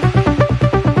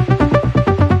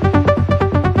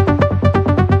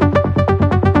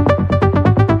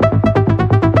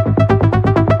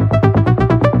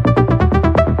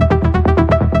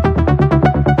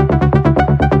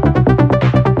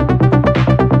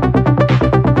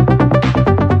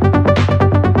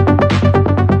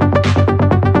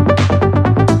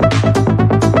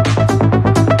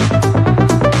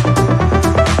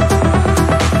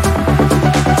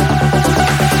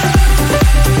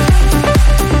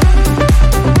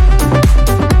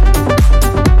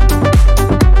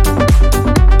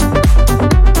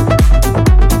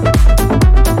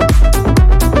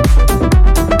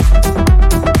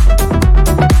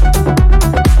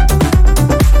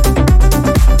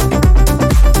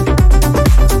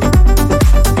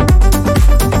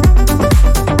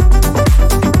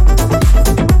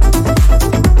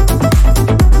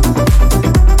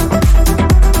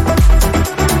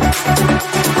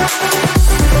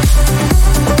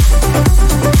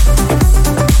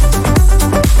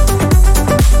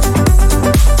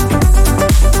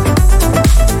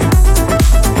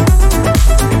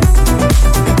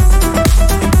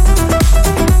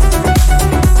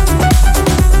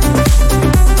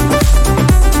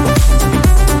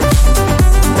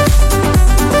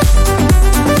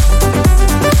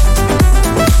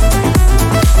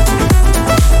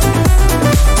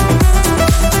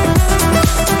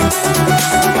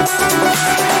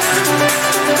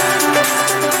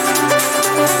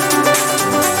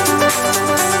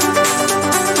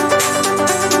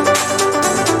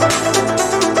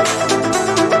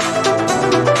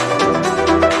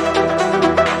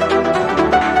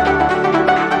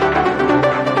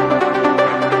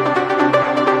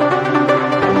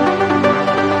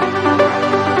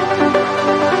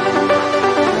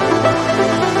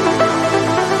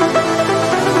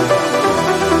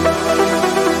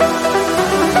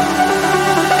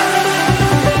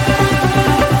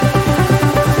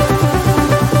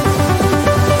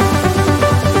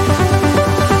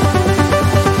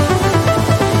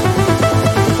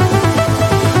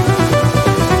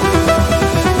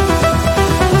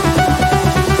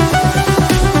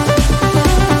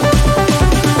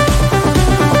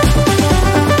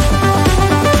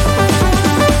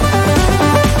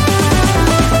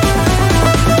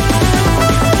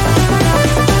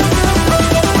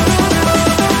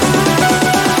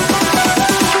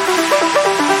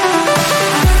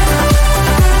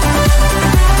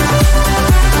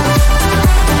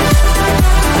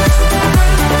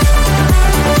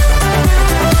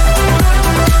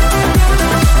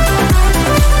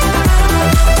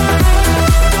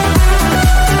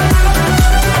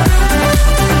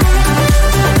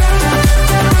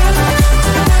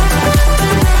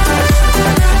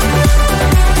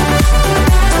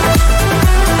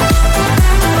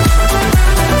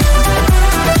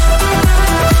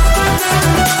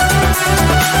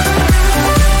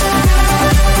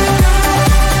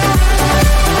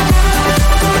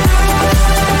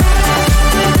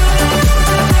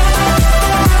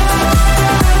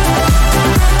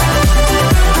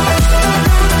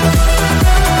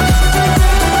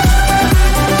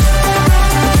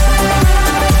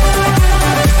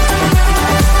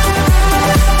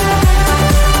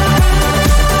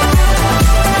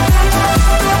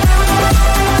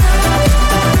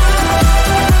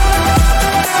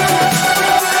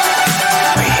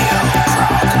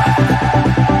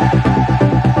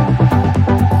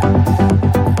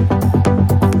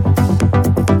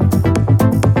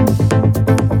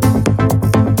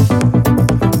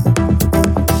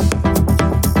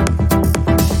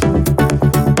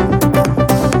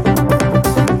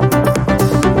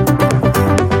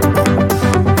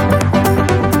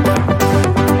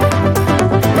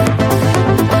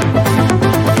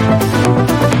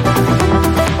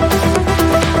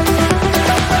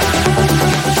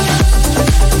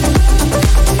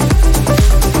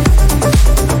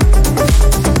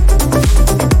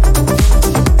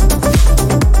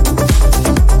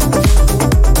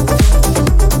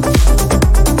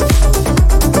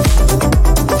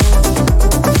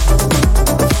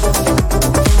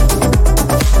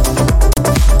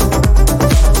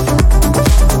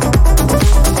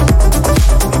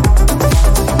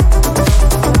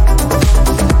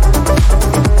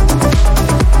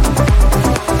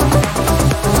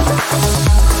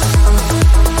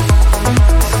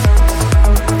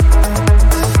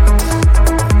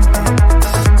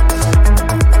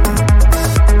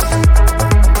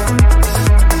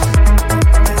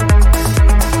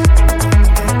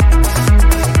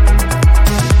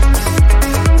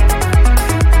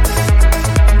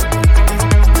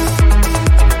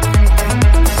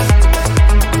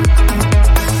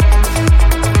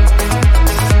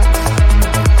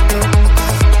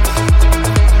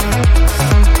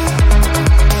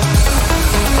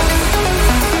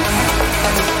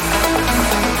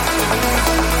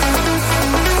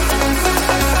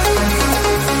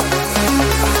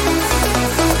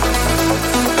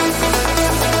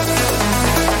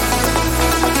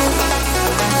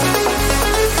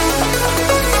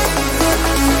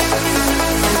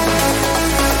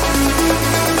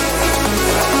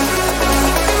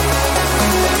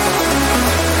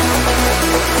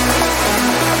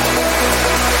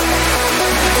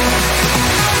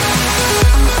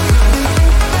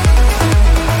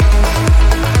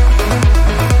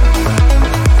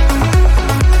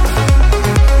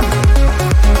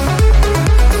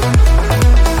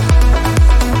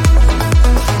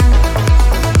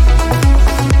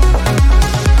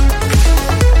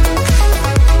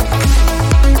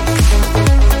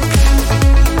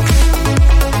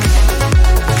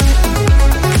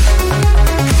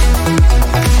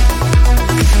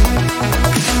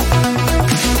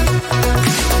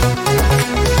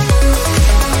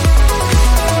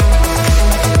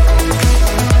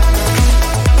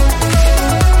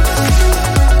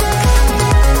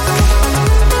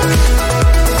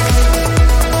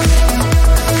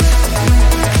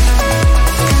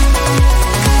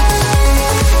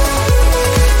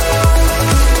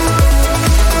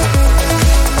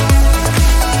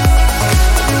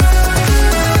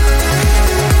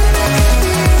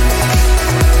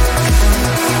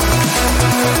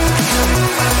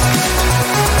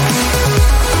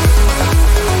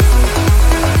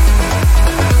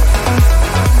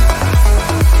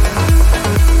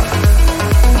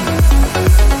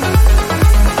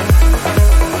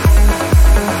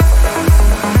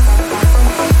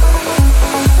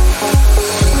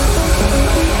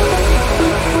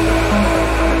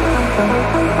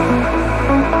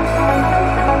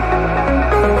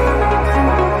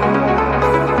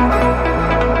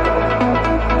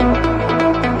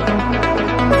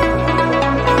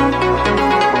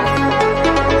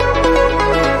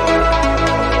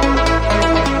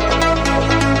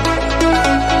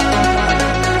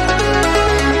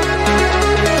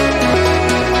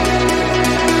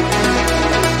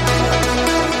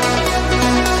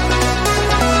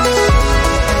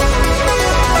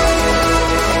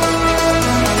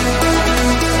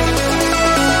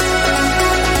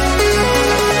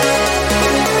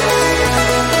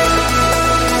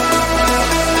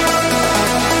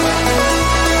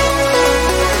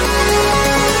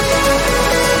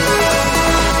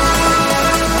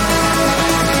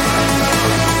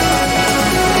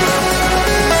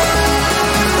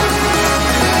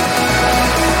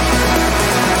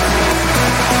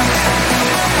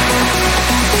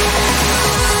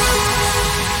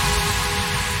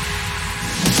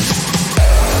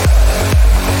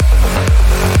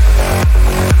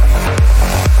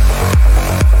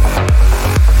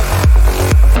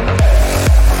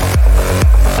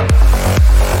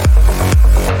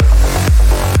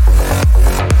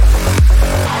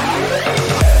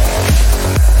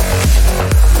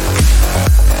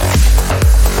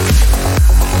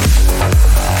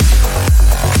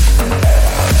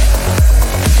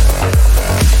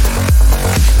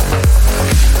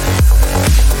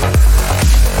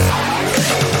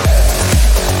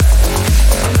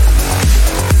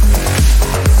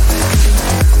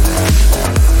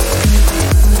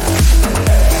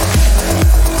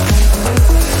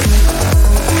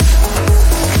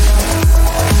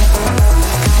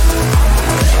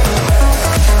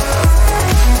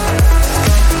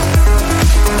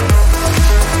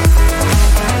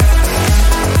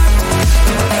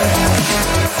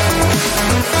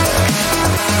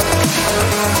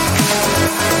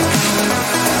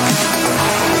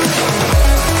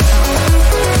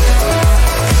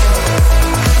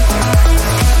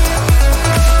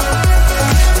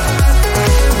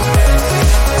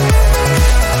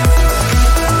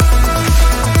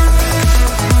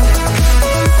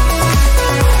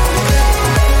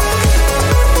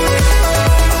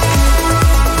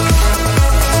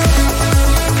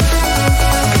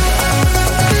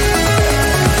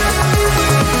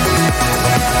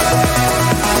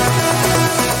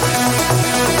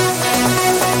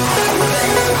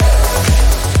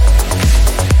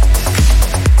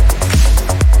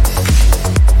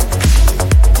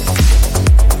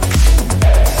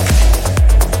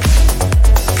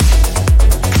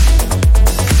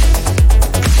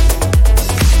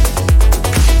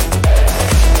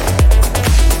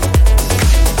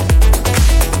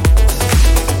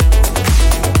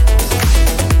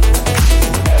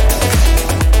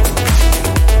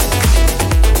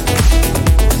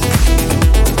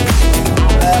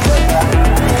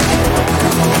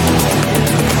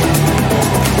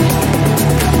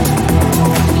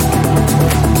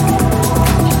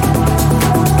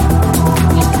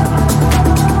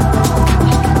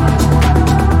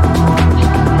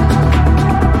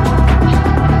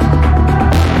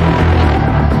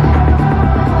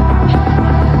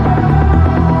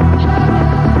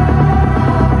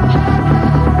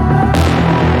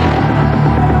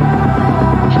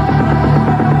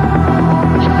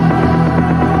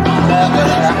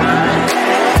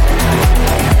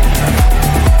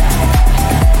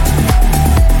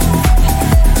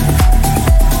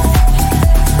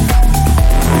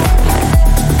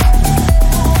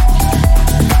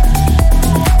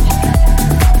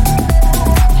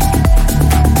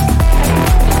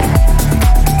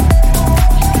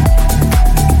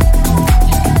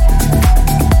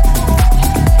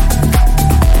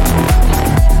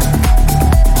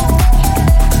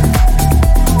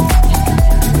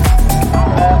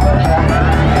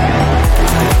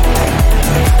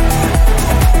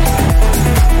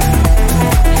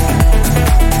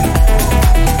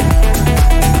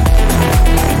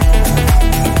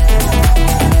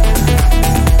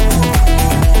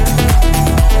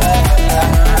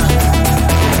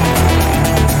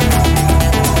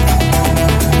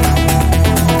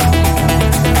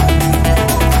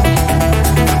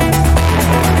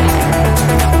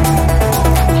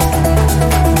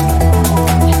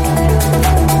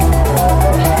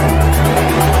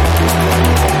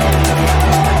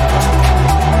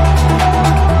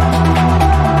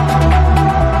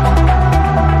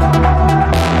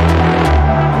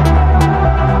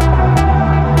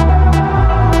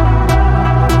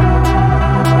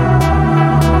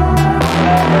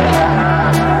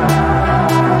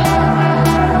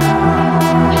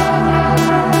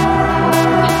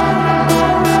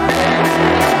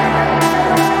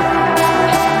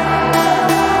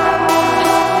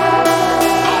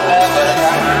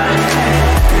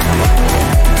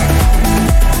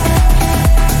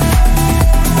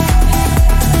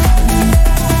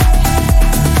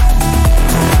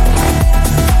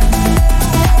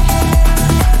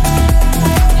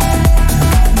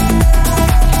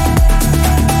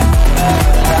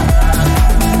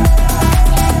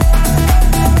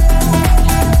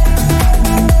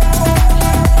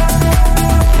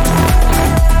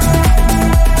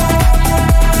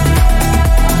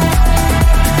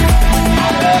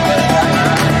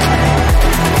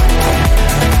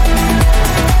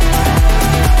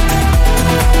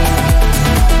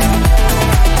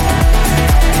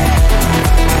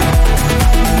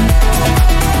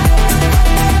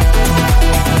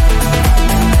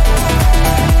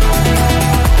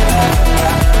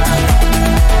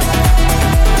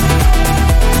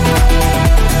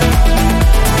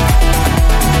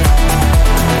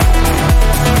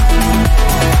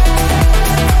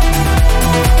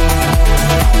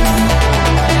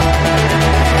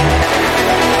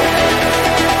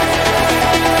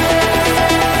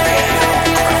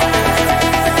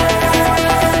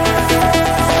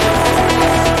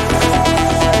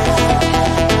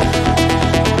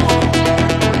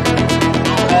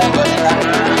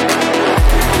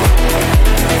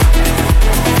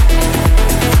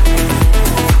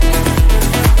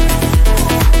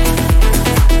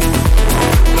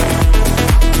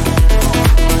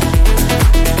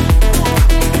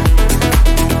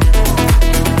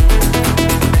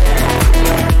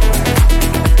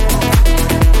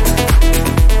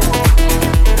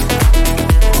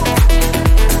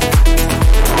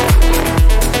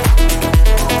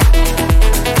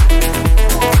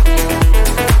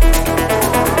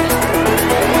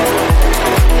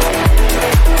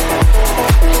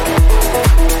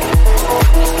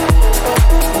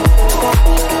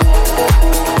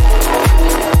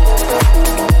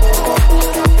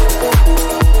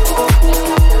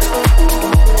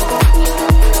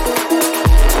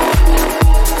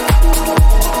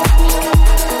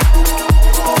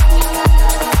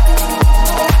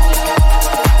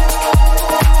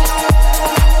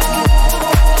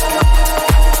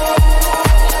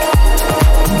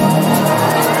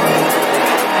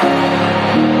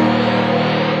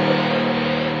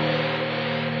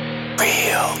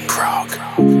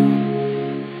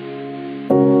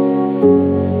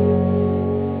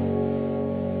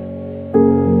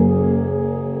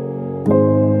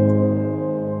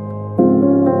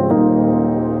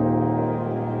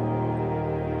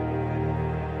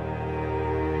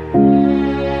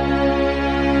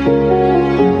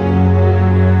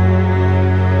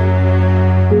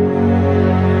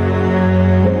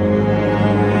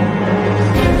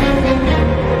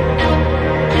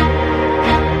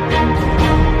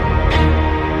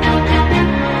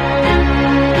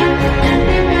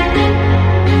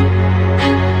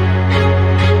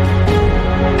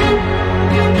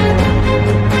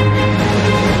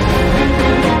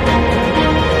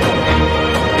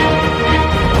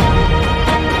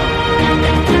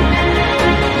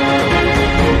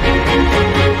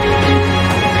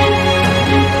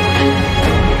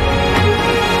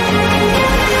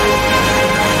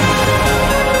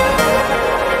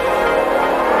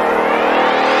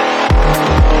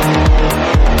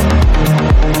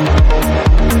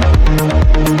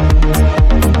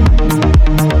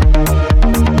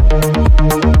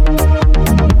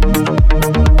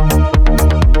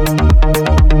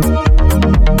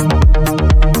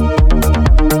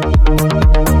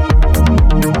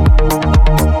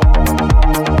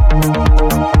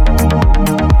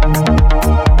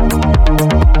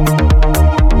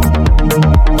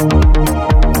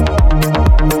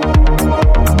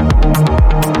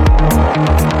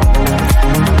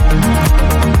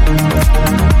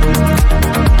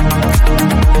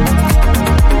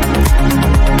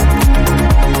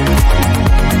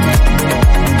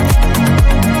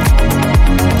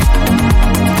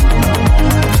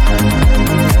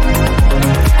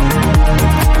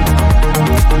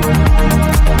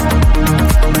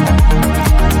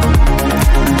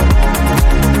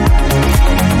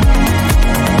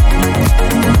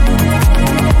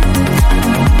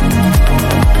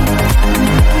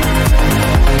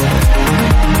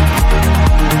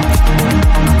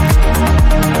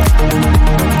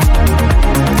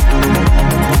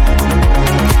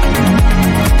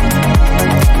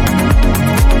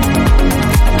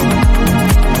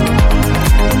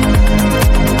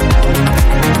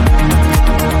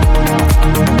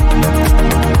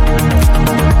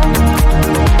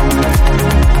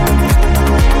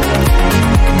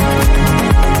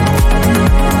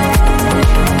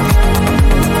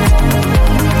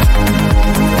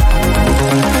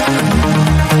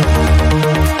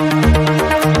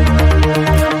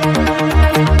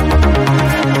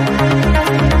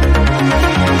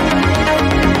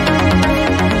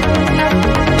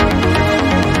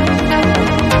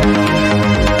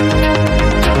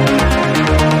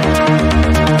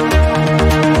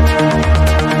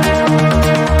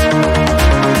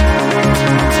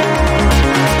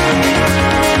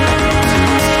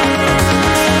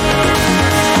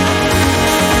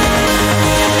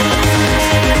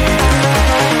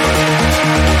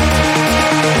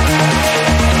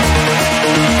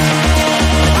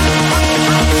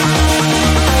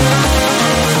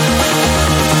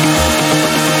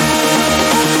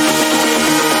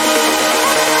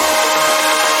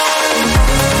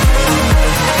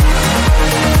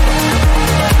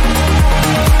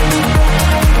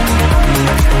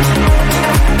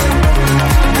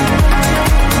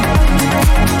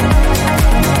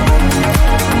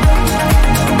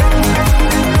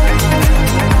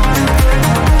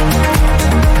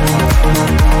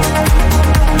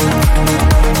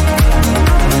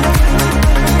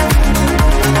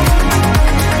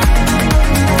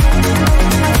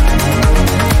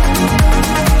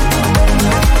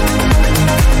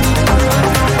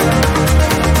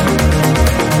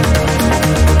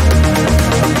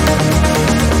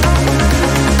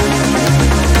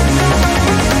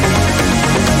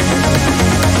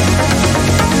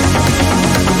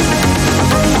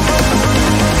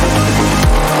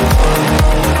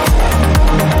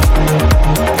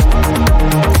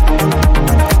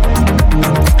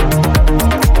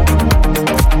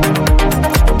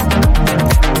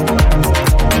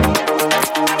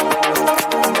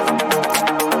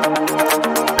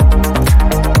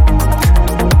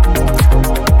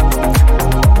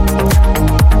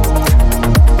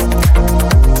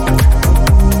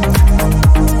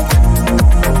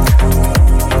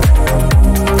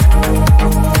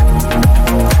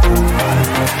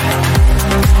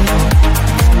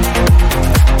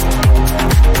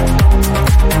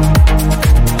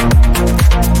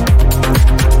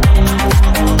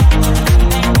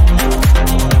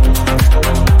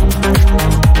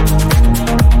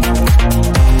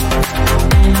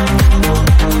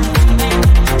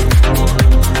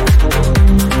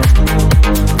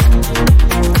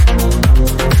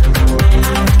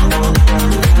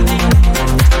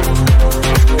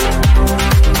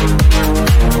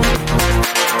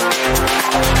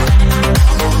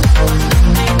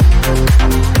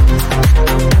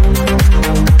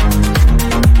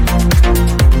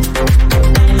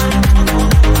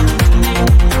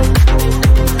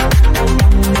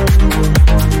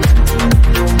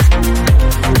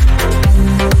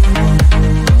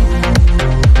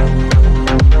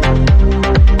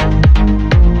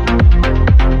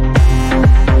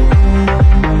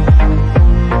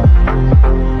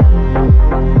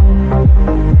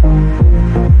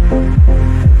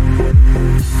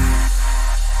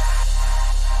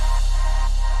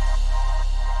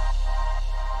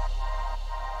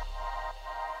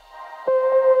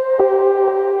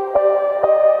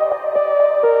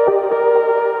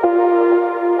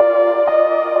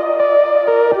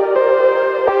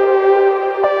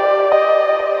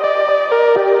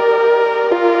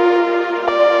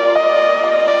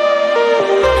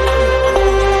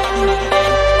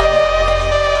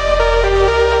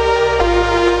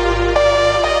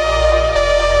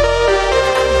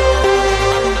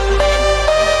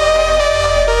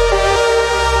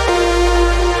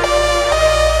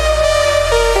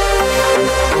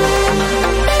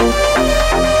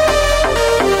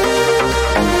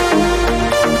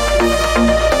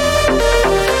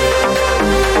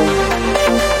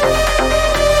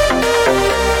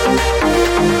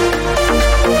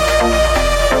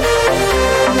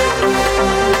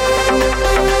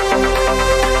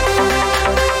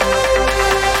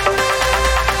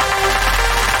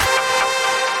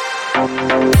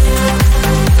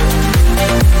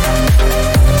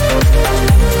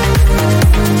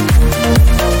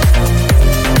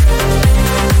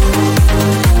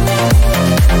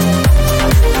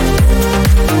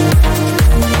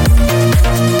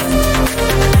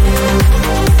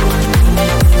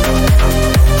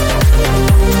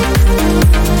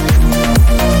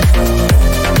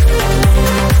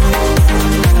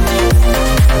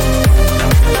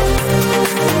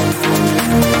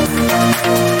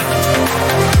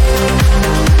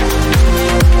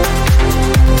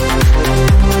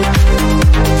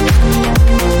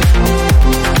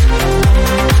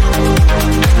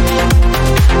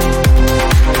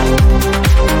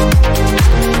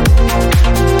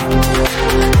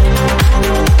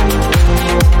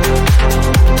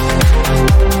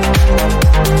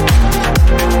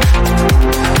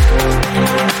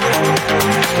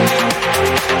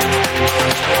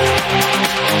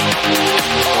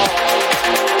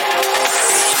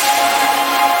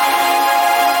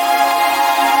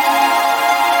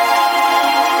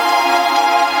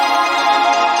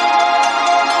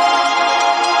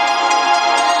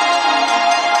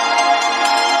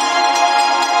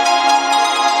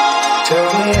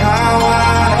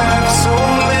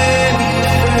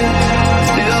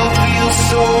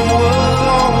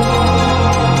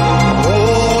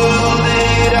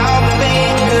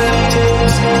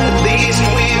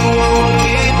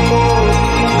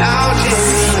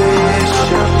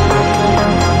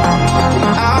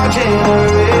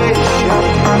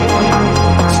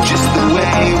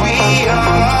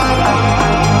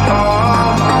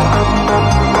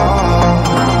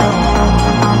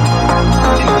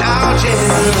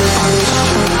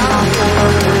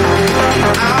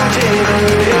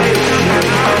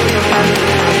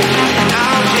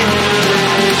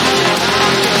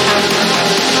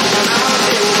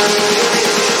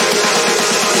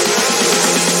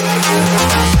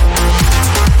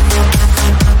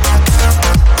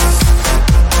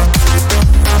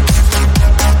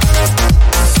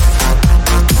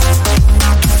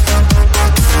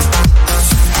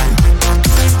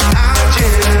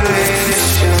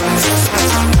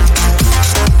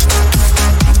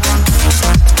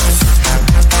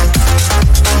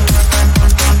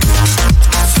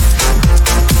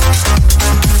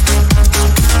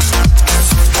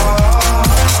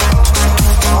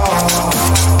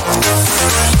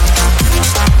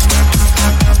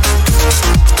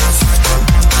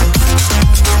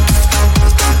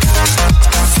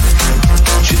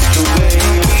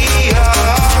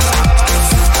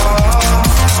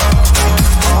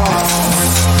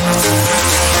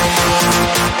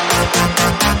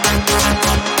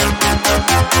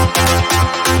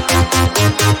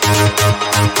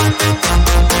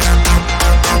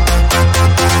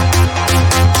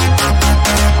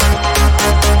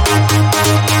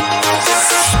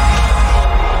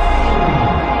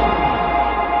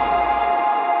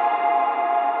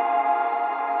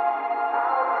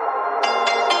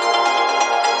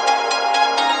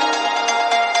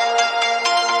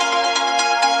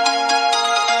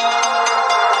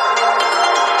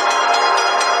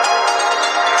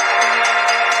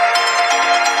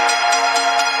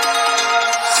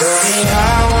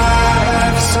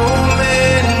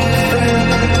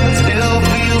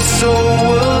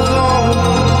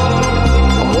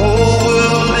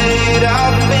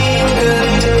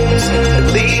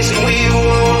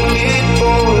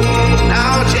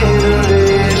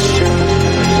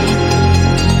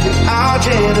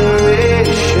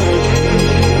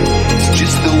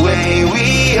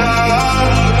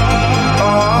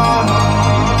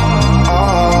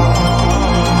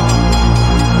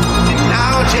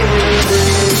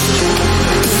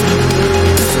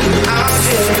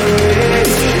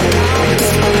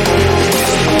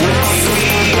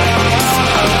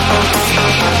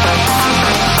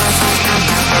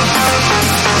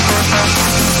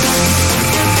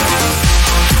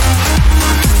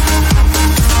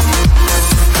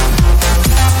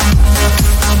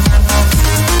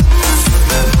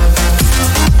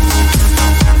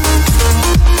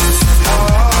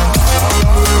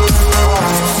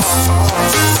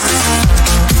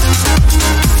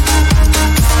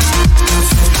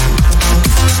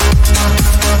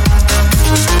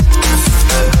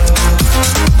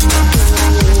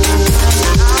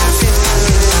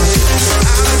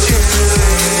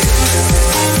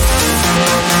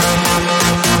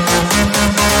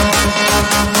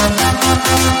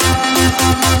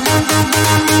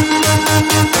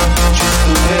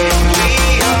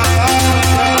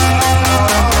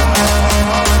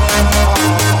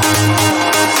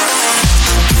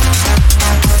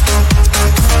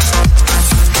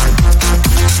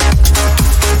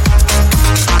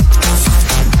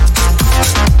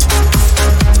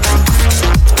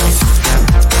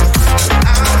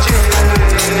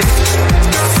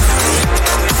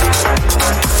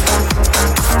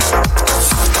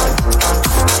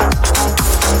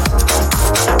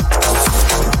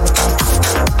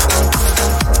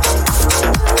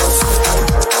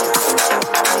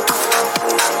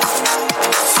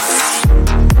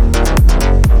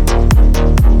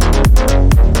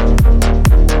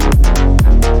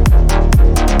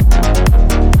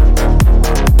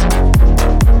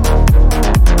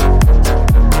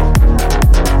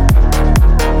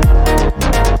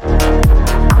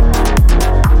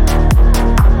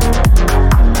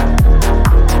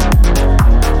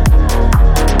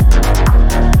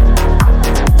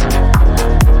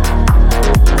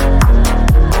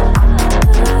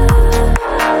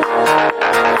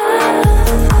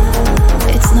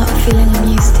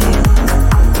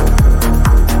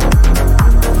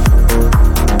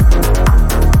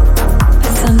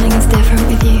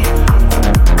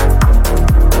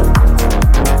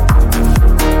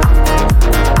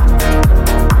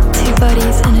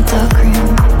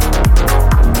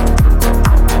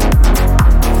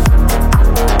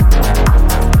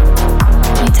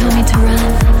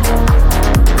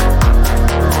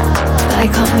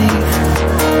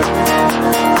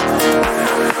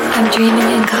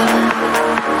 dreaming in color.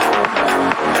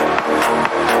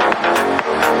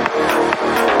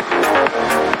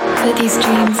 But these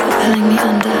dreams are pulling me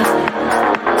under.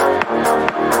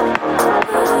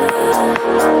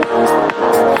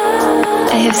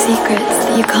 I have secrets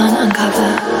that you can't uncover.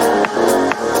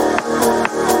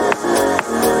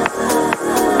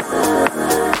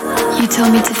 You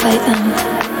told me to fight them,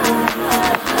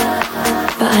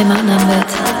 but I'm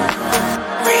outnumbered.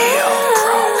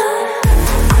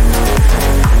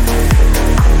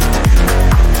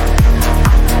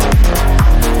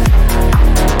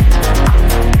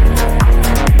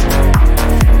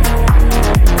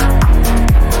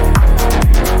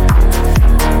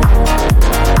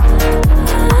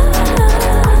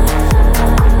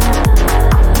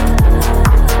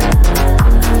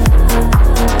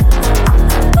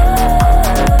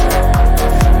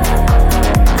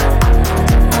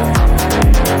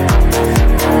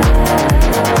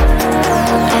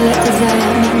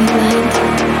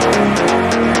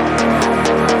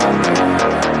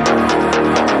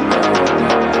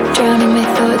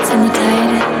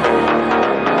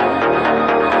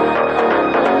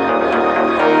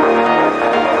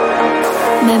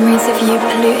 Memories of you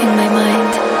polluting my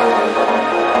mind.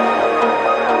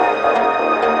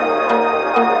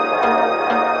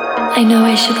 I know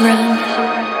I should run,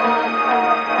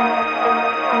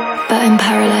 but I'm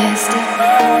paralyzed.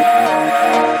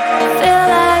 Feel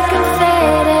like I'm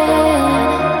fading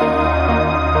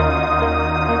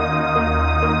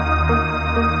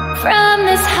from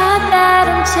this heart that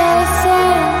I'm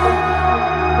chasing.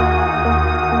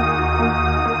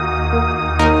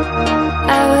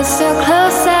 I was so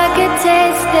close I could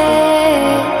taste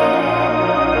it.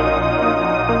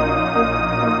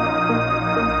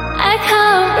 I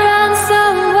can't run, so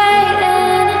I'm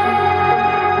waiting.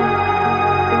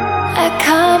 I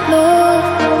can't move.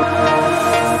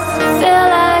 Feel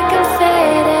like I'm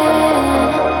fading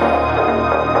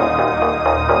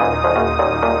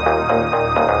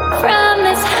from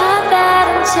this heart that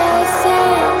I'm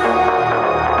chasing.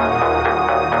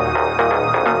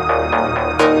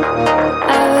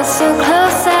 I was so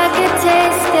close I could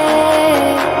taste it.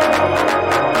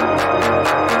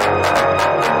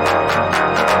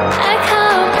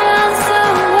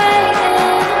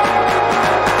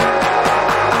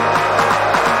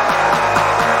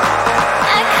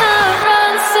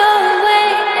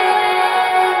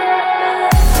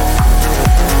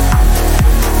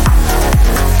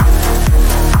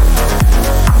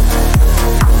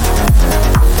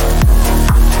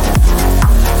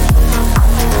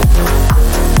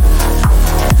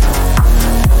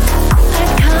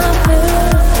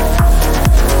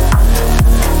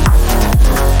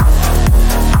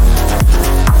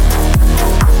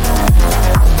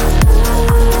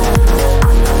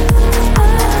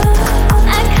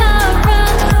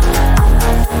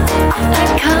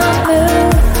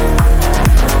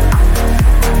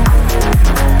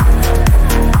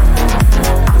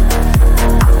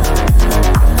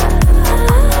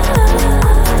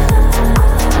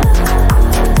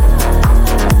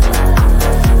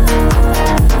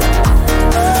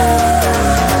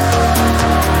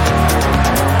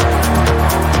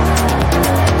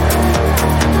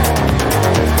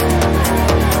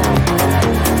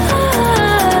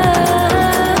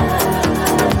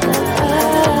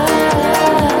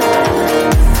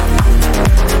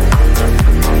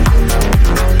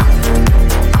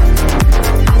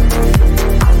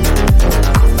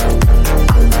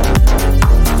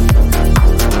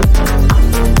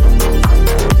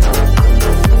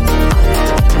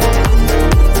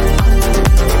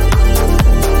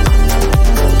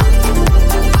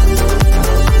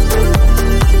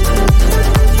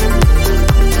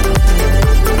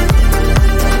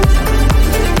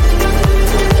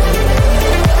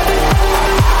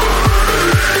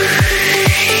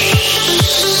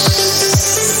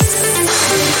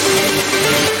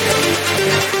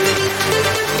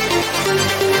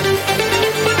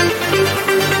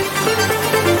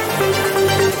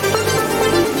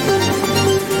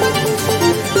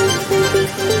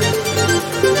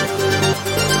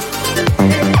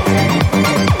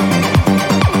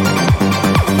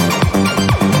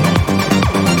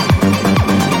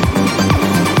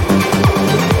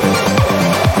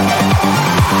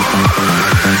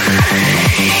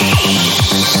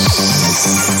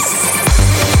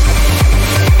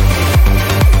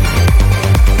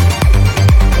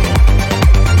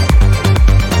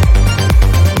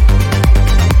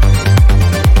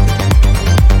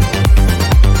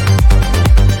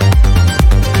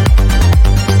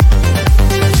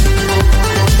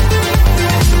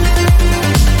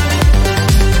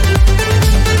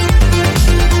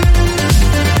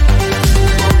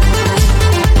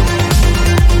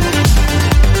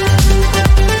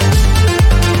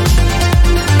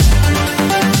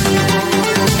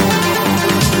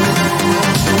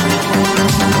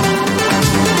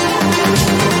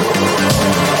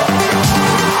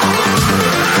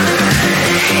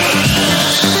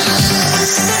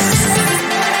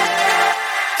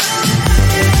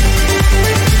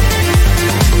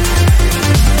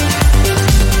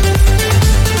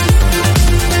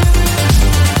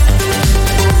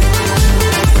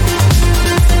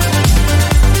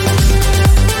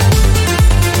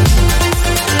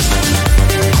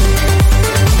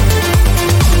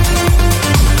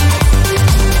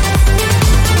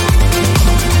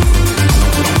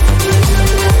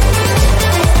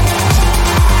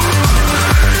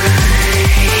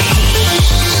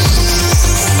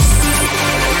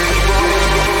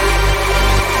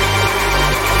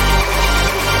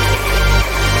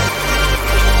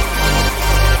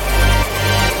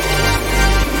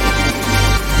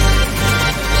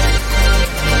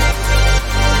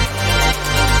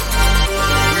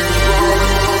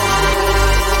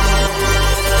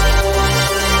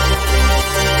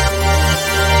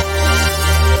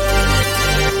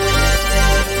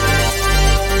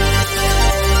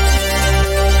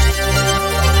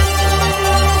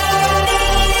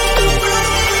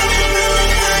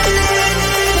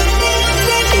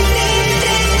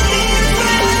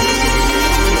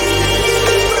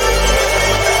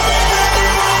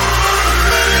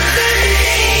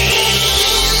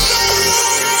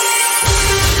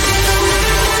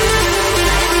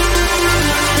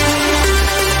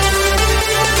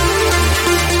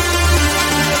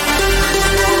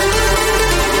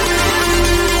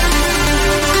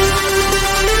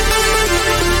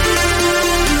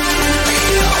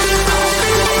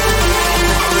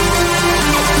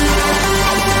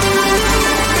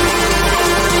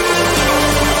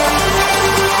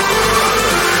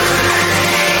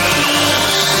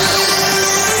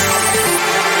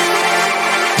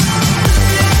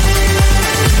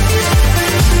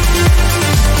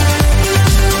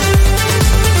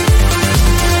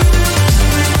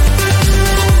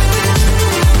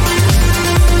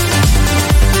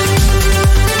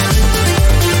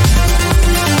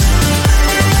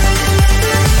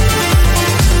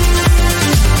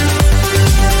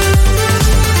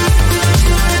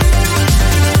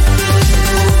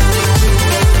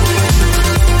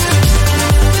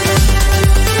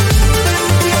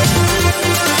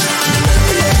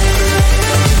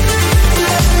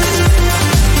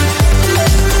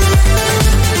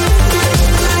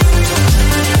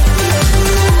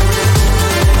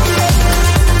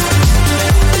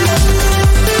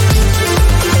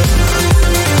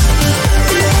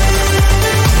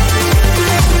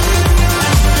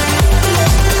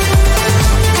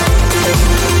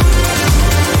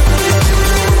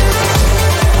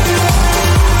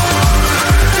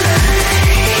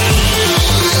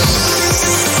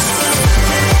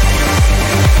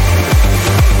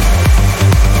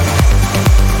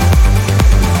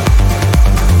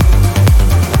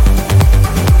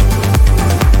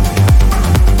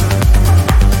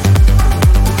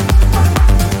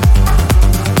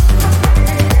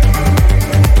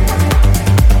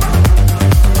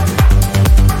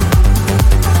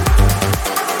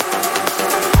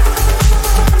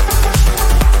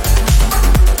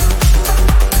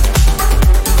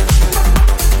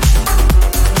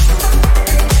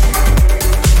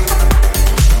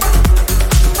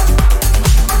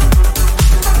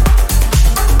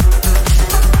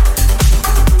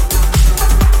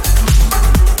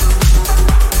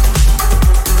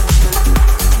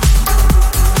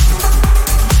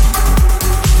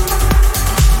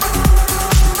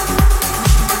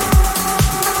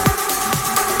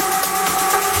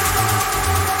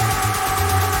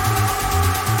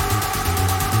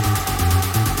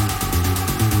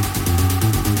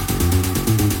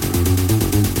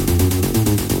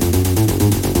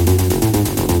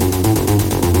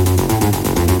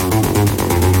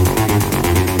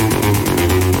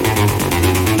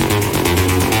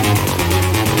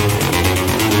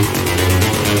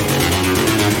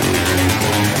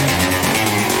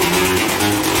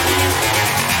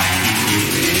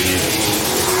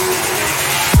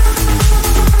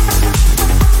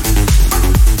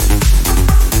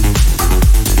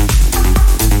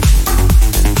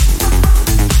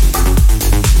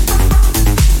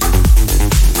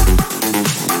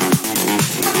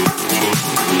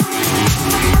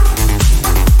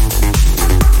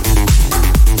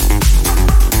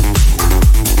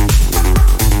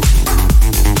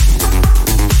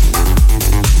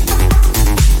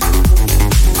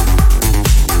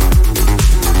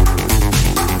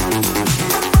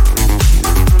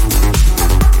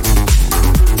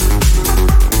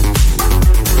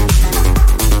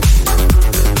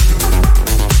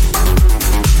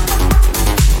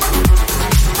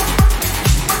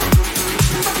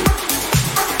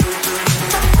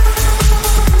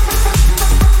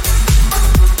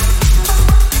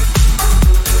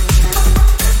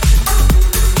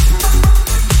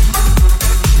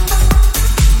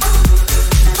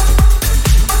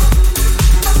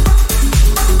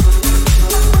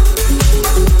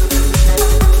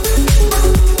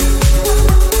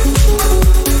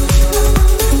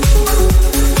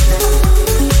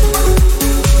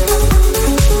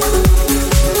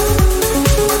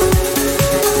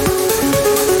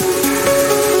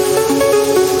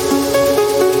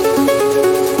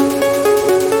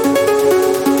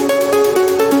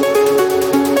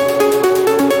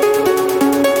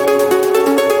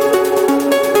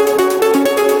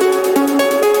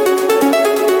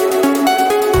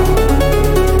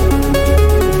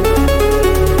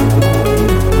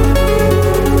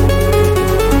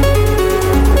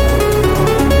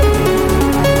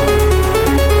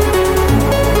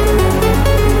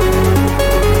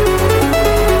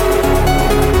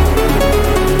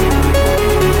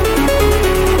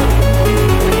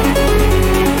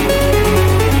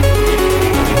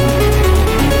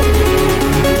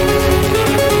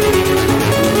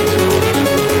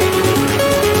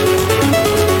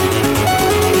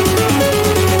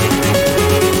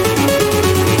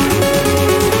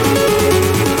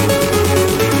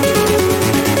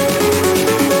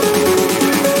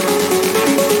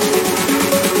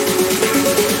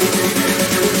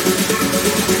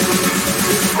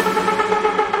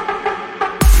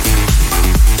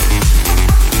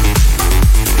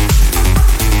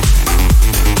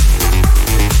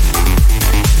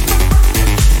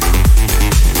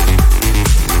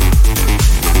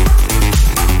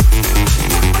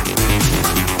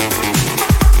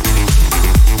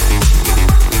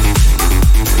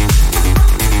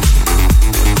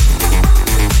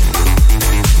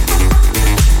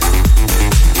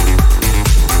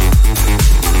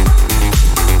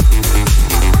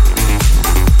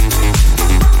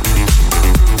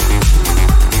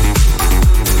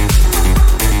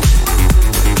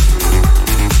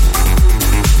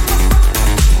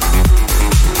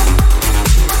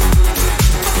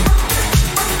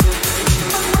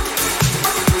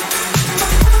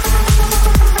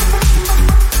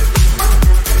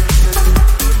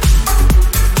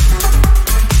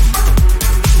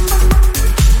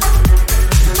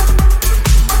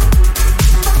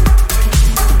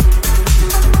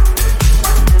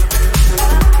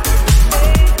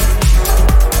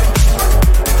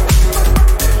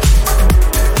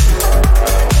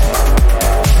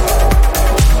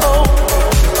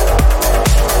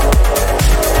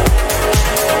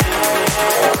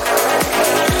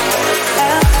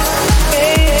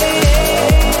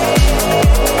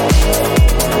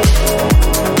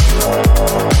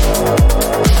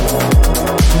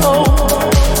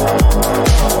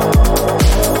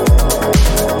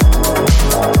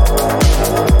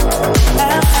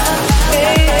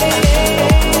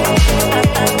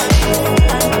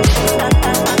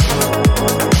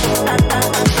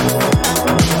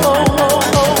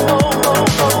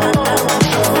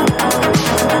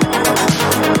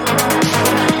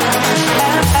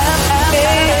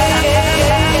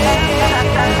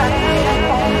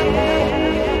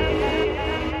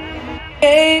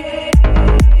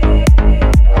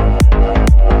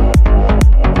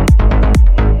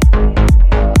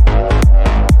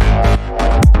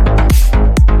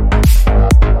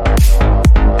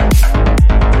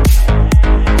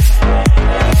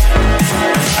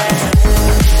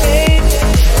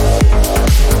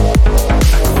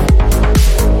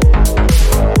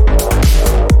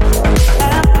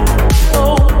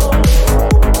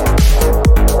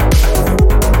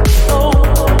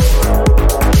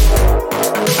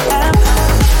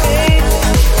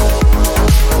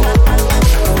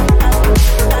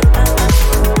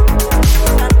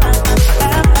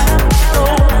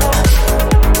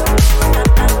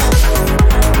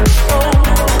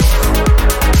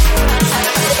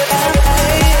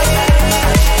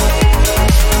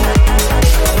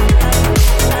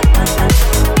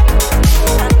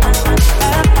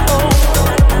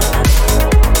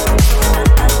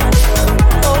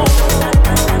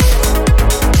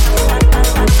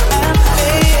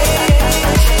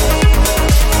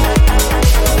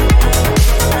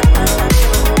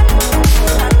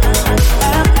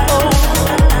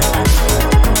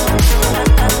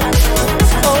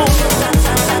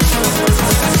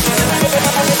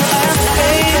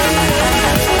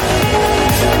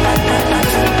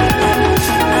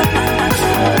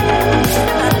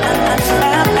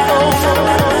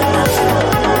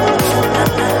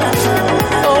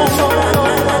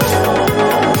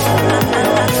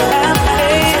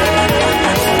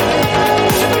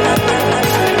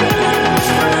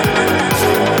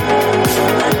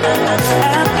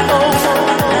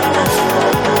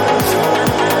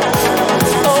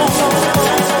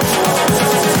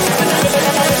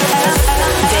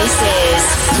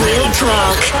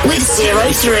 Frog with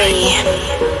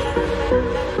 03.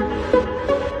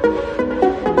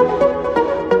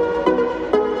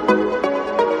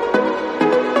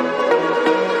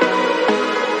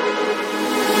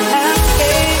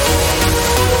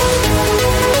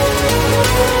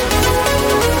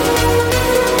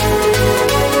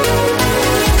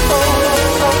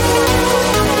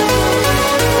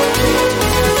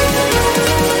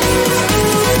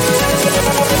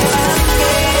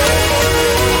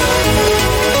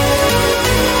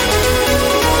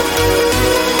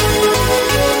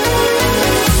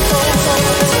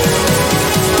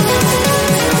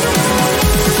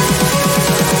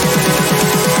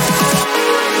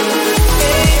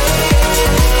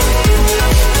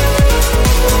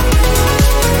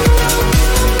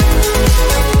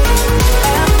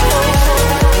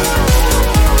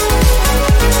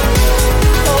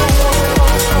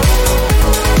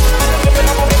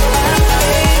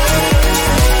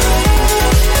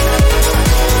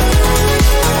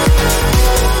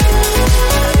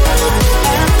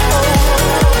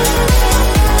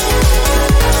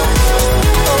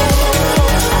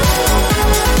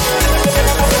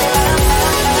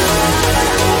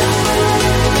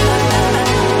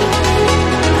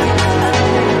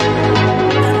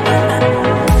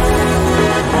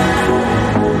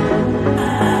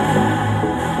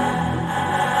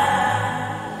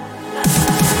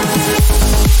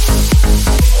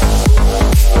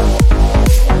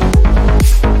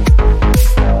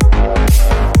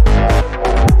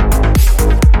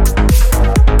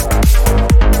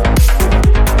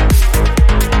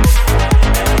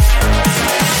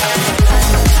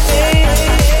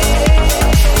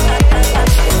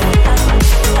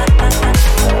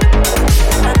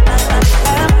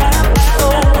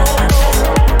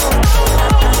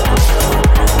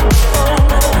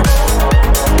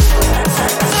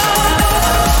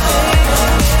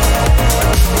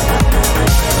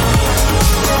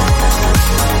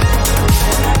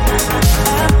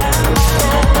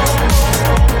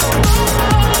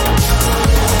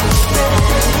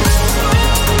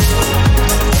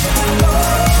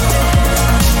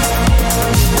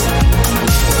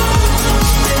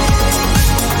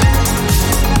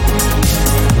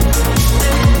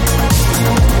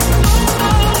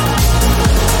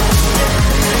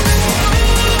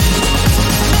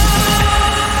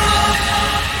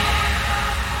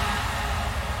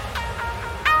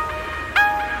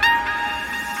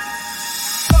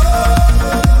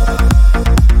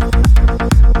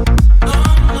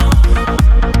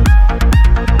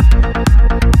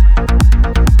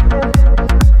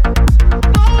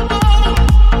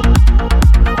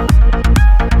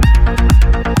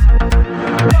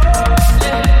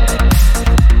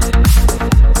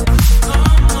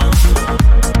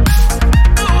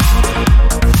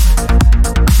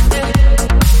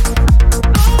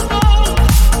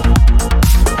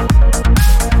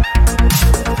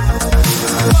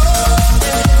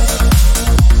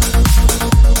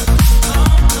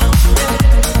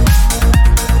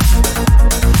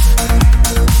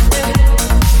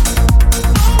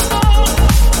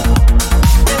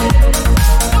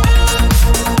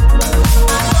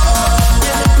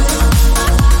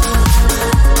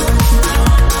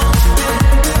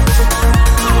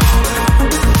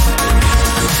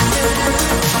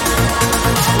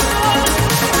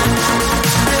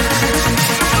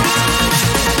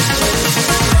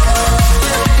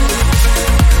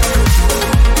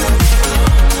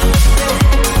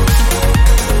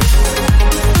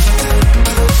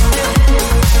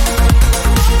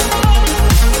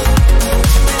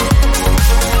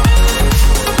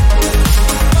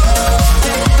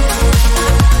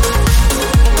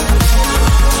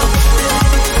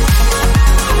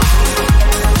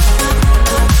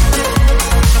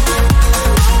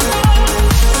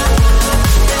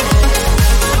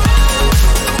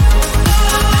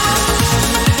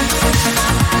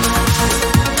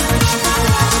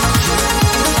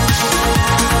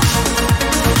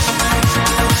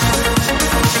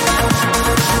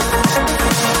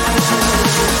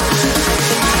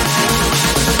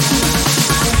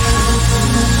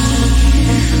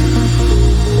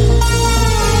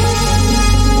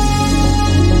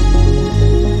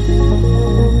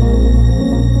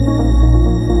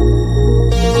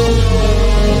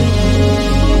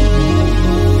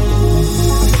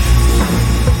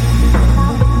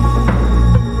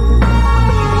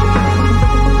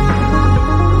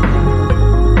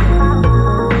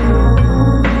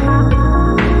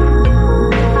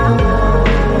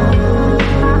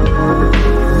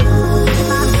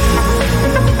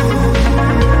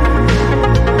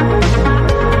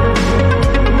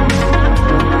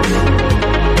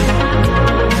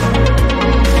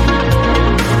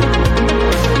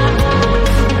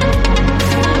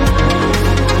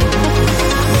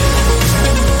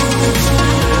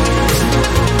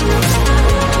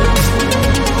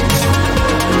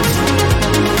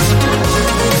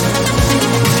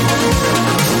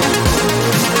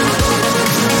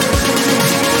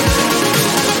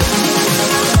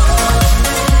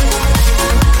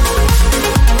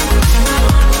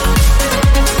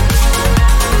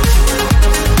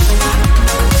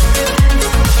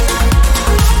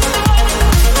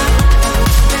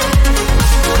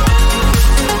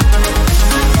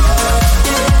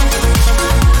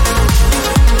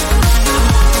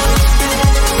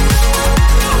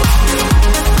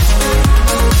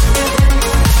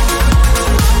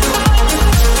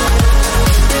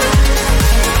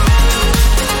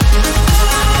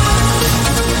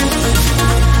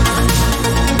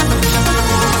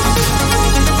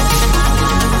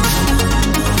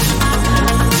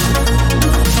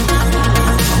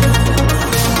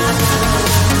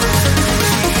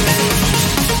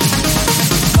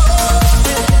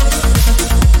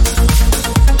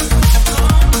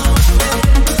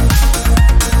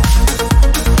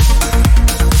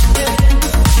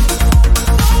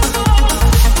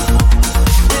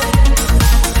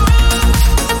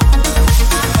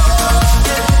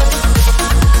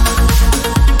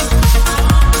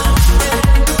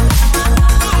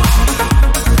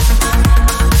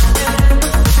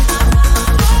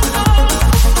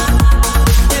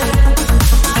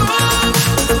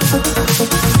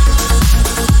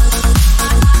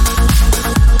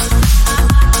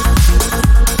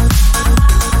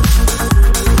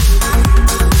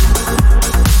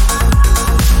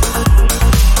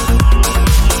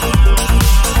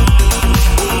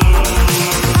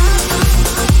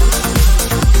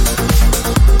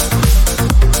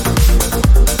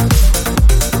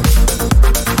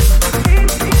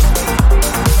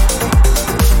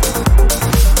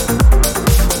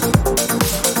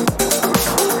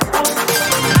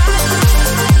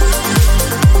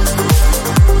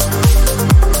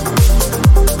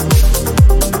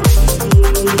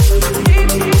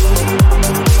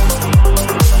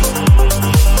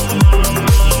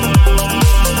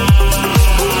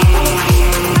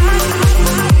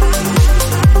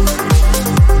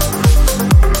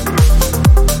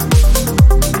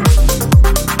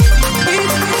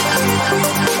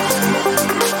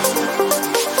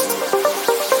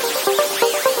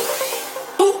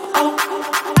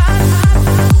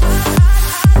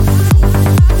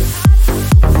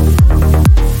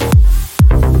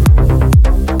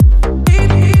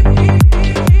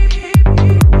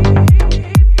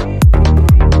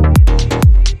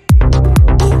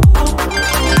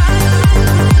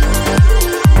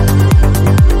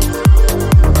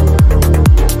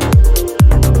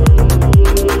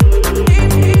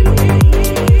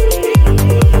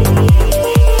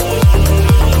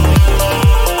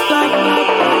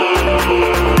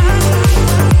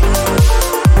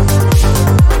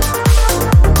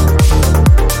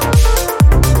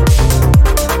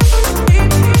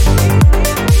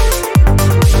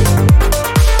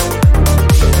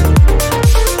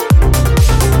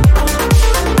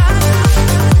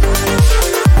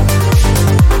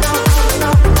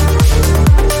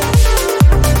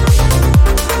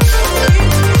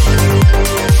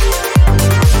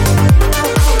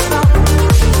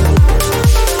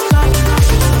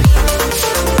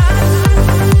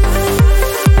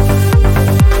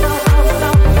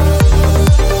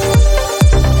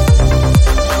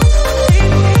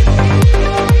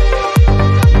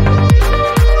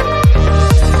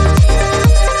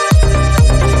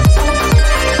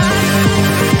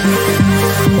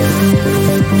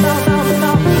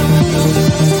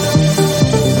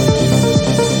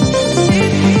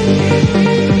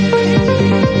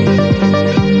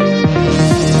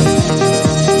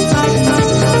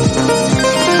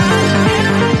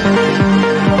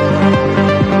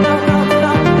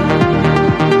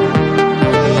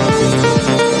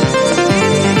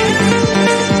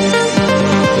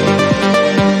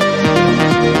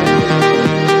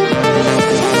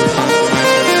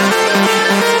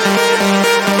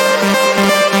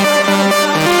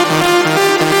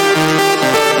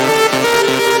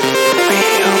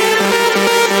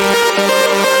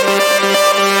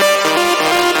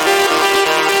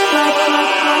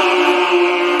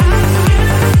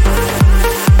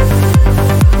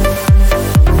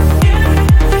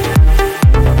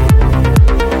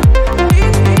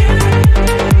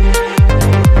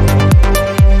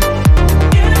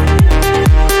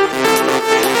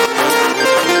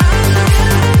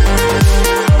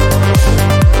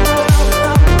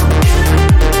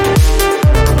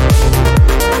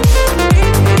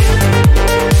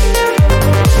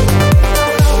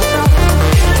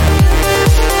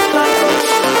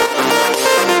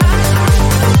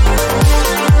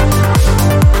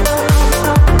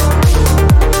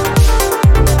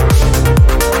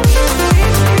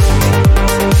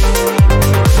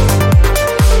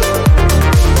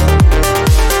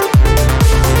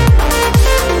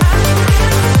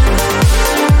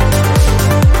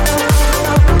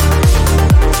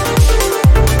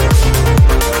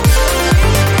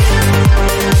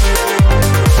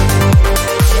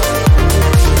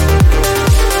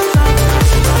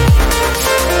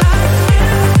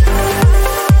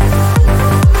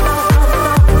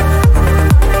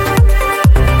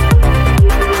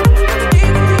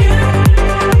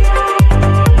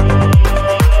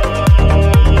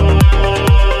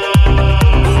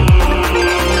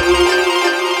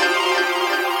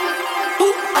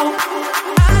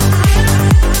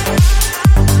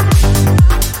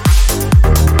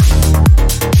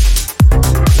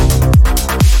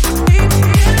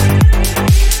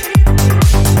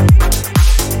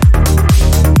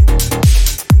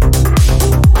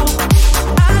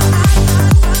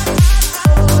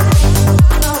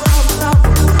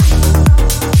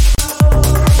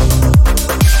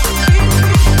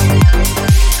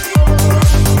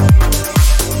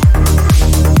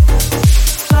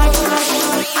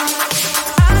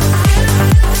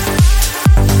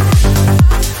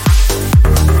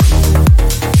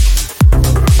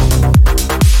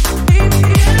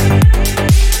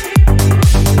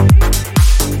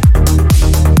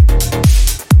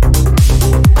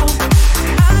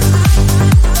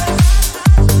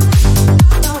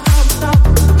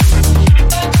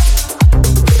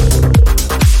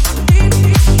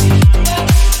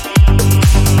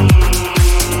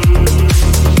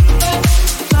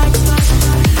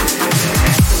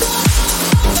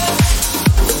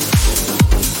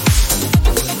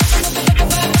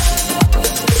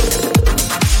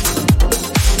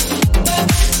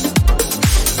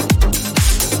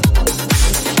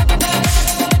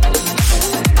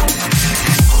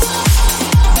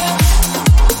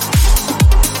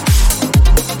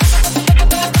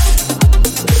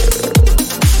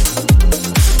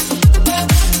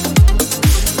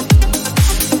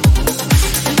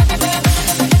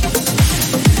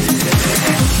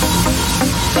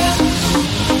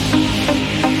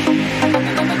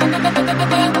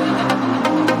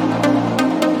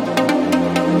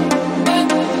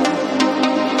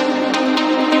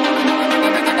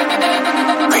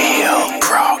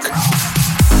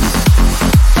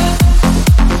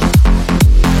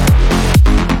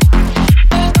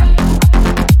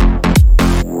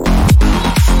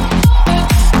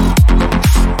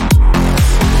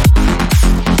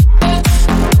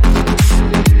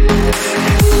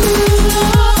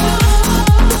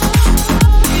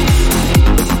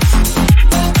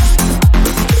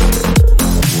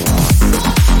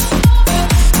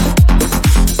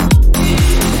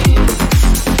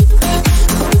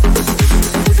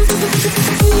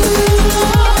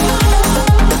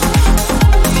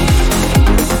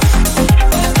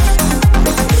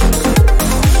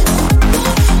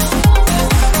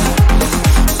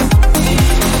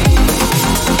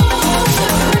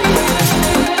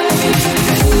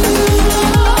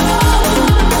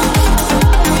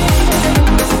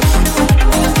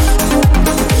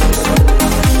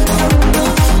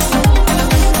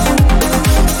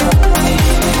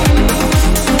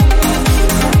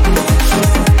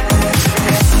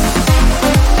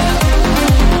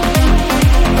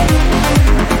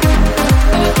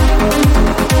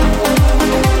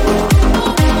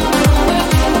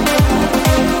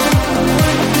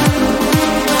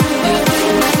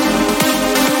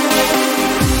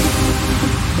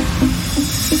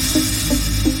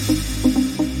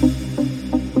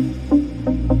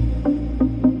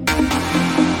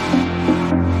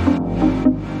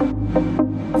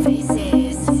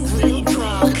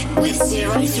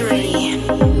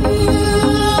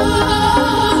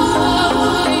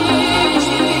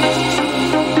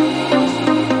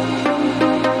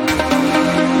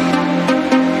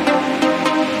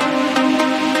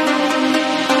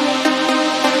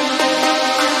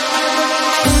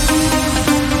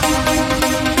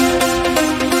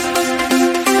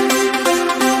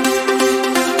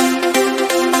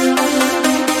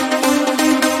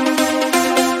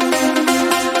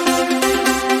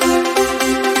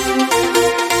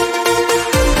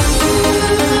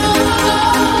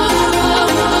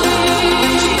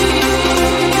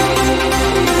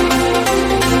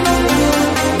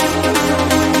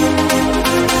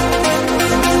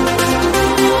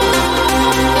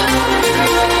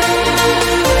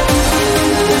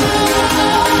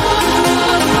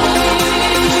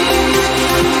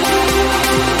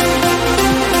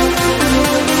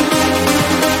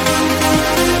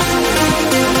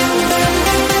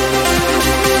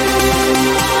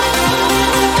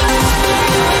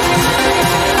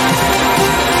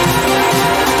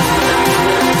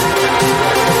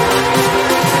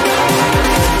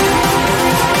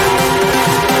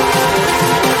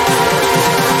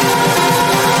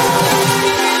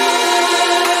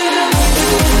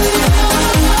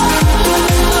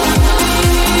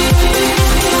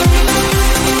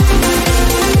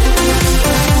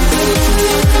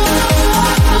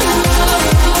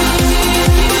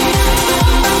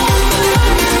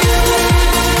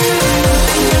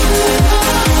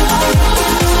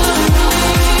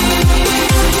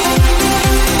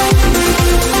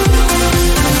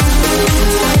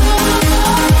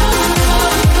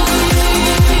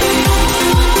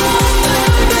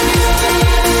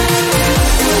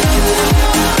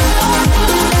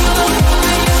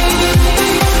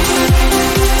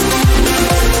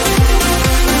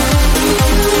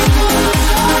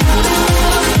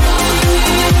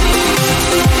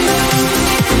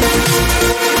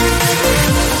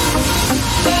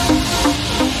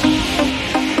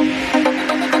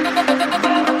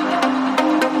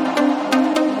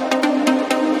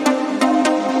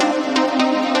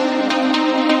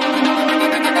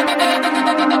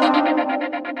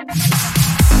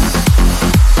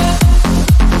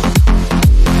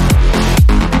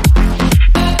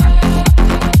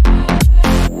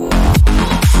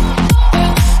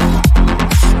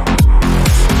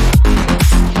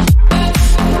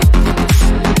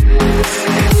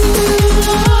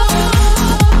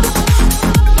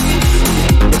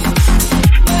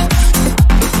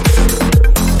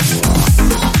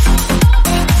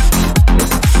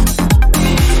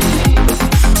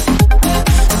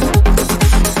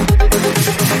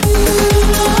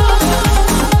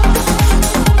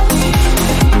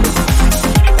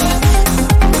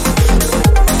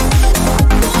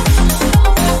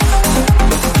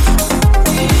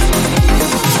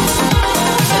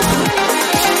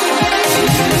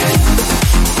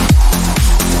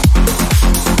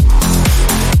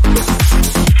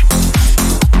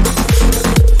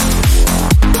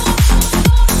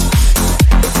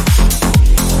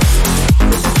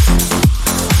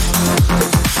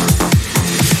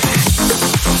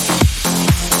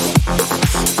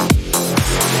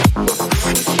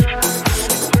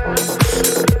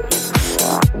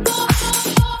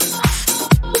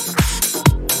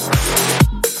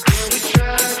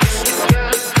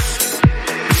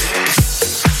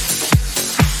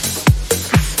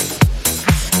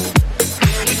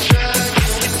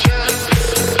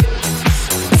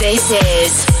 This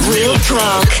is Real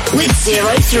Prog with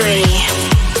 03.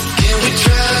 Can we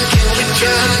try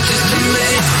just to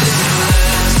make this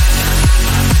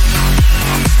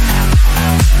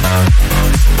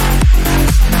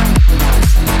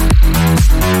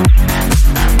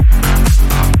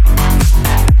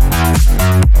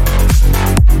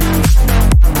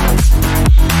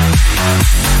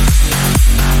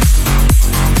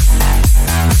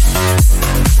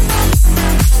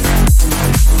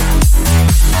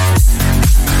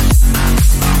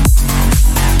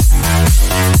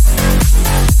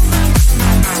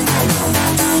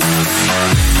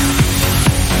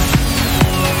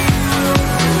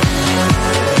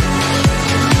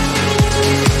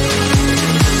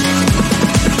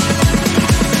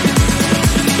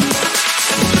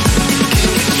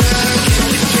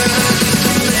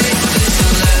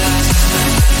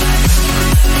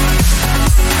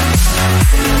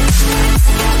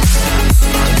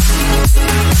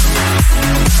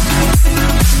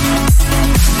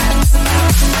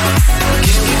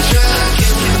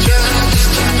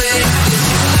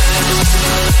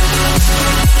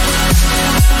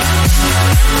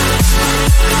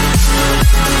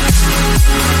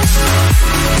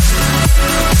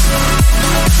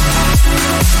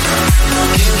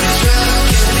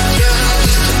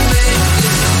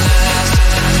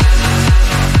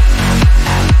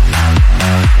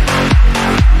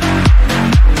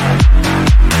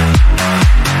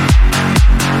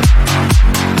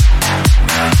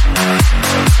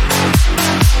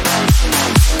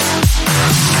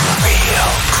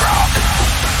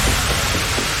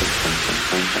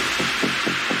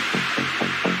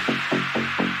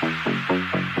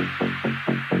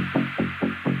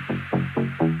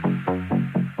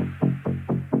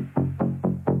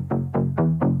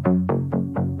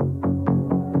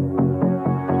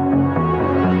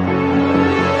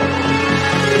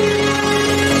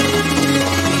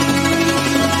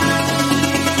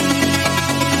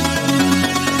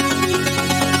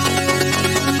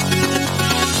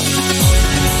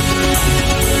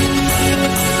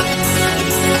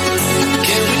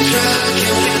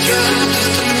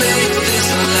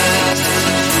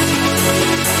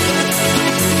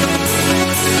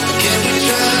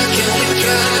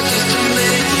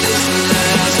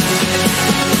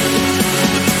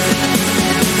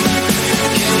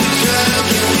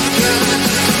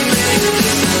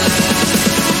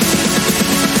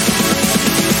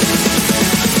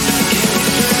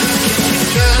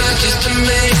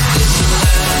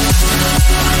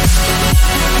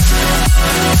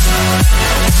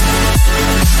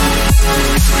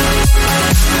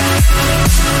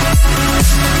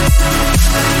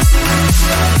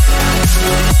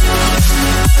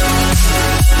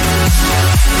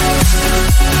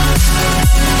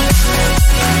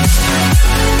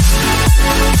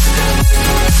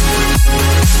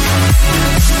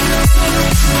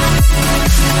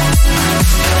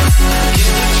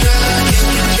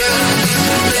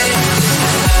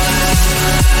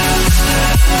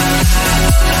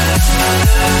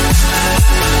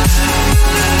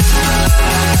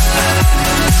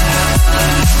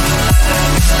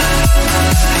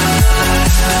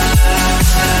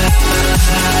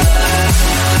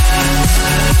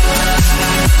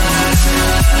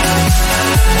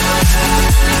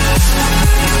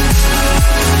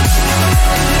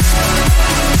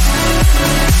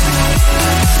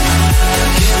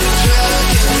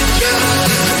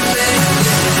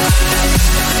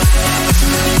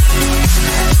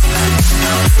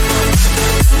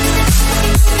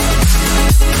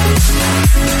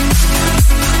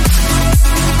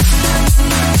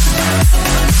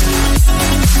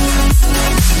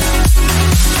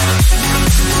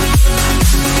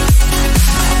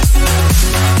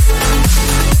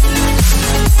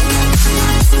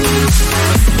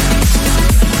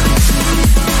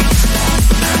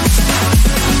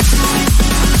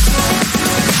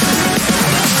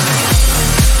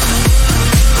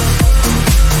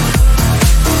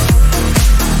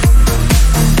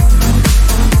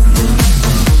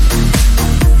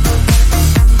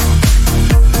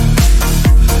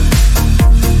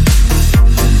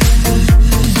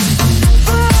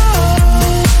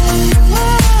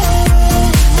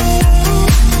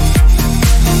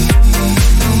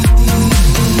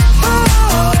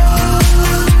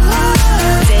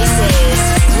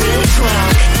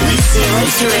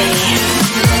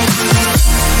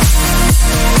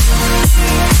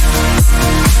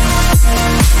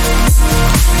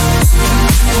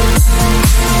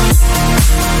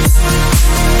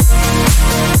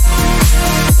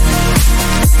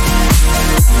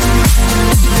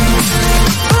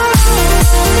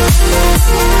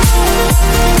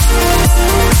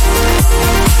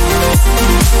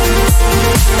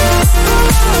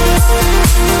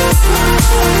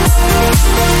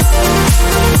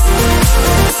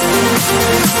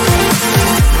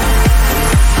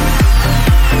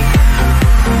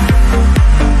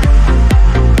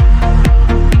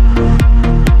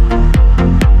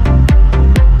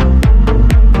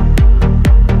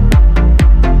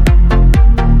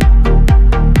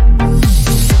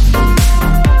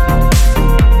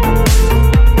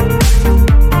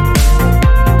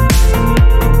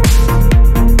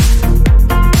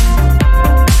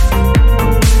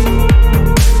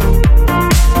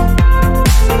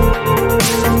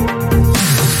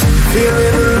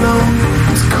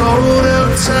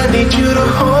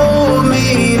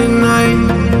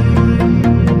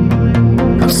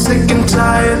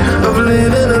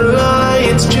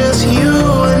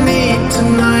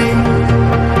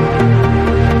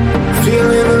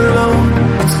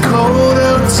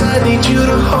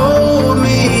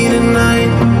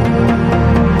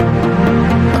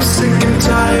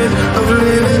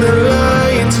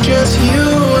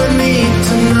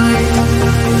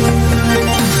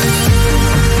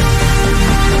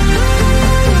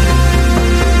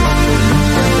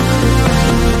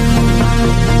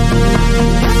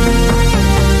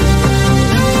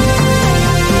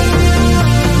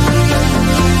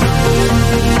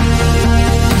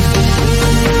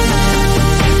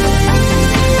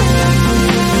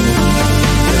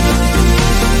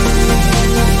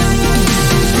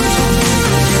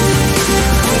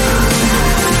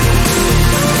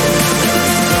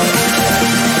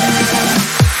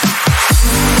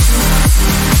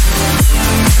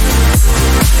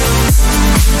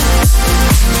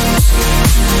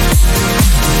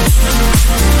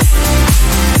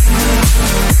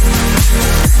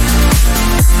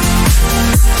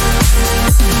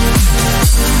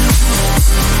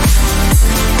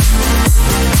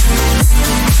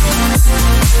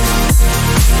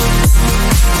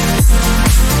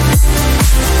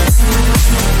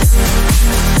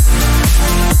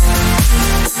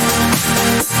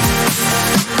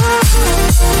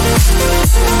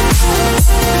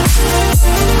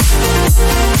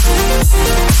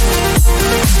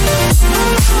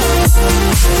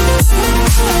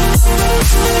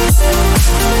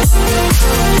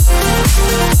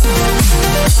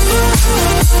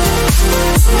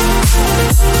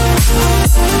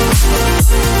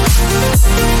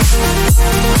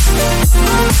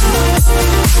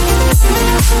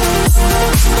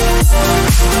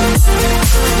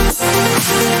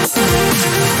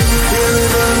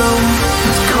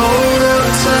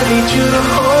you to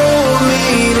hold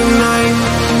me tonight.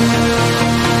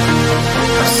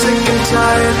 I'm sick and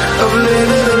tired of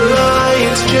living a lie.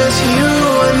 It's just you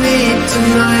I need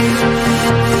tonight.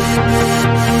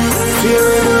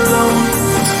 Feeling alone,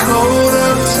 it's cold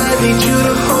outside. Need you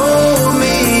to hold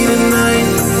me tonight.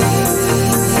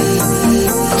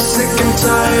 I'm sick and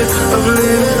tired of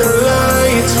living a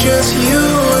lie. It's just you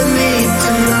I need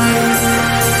tonight.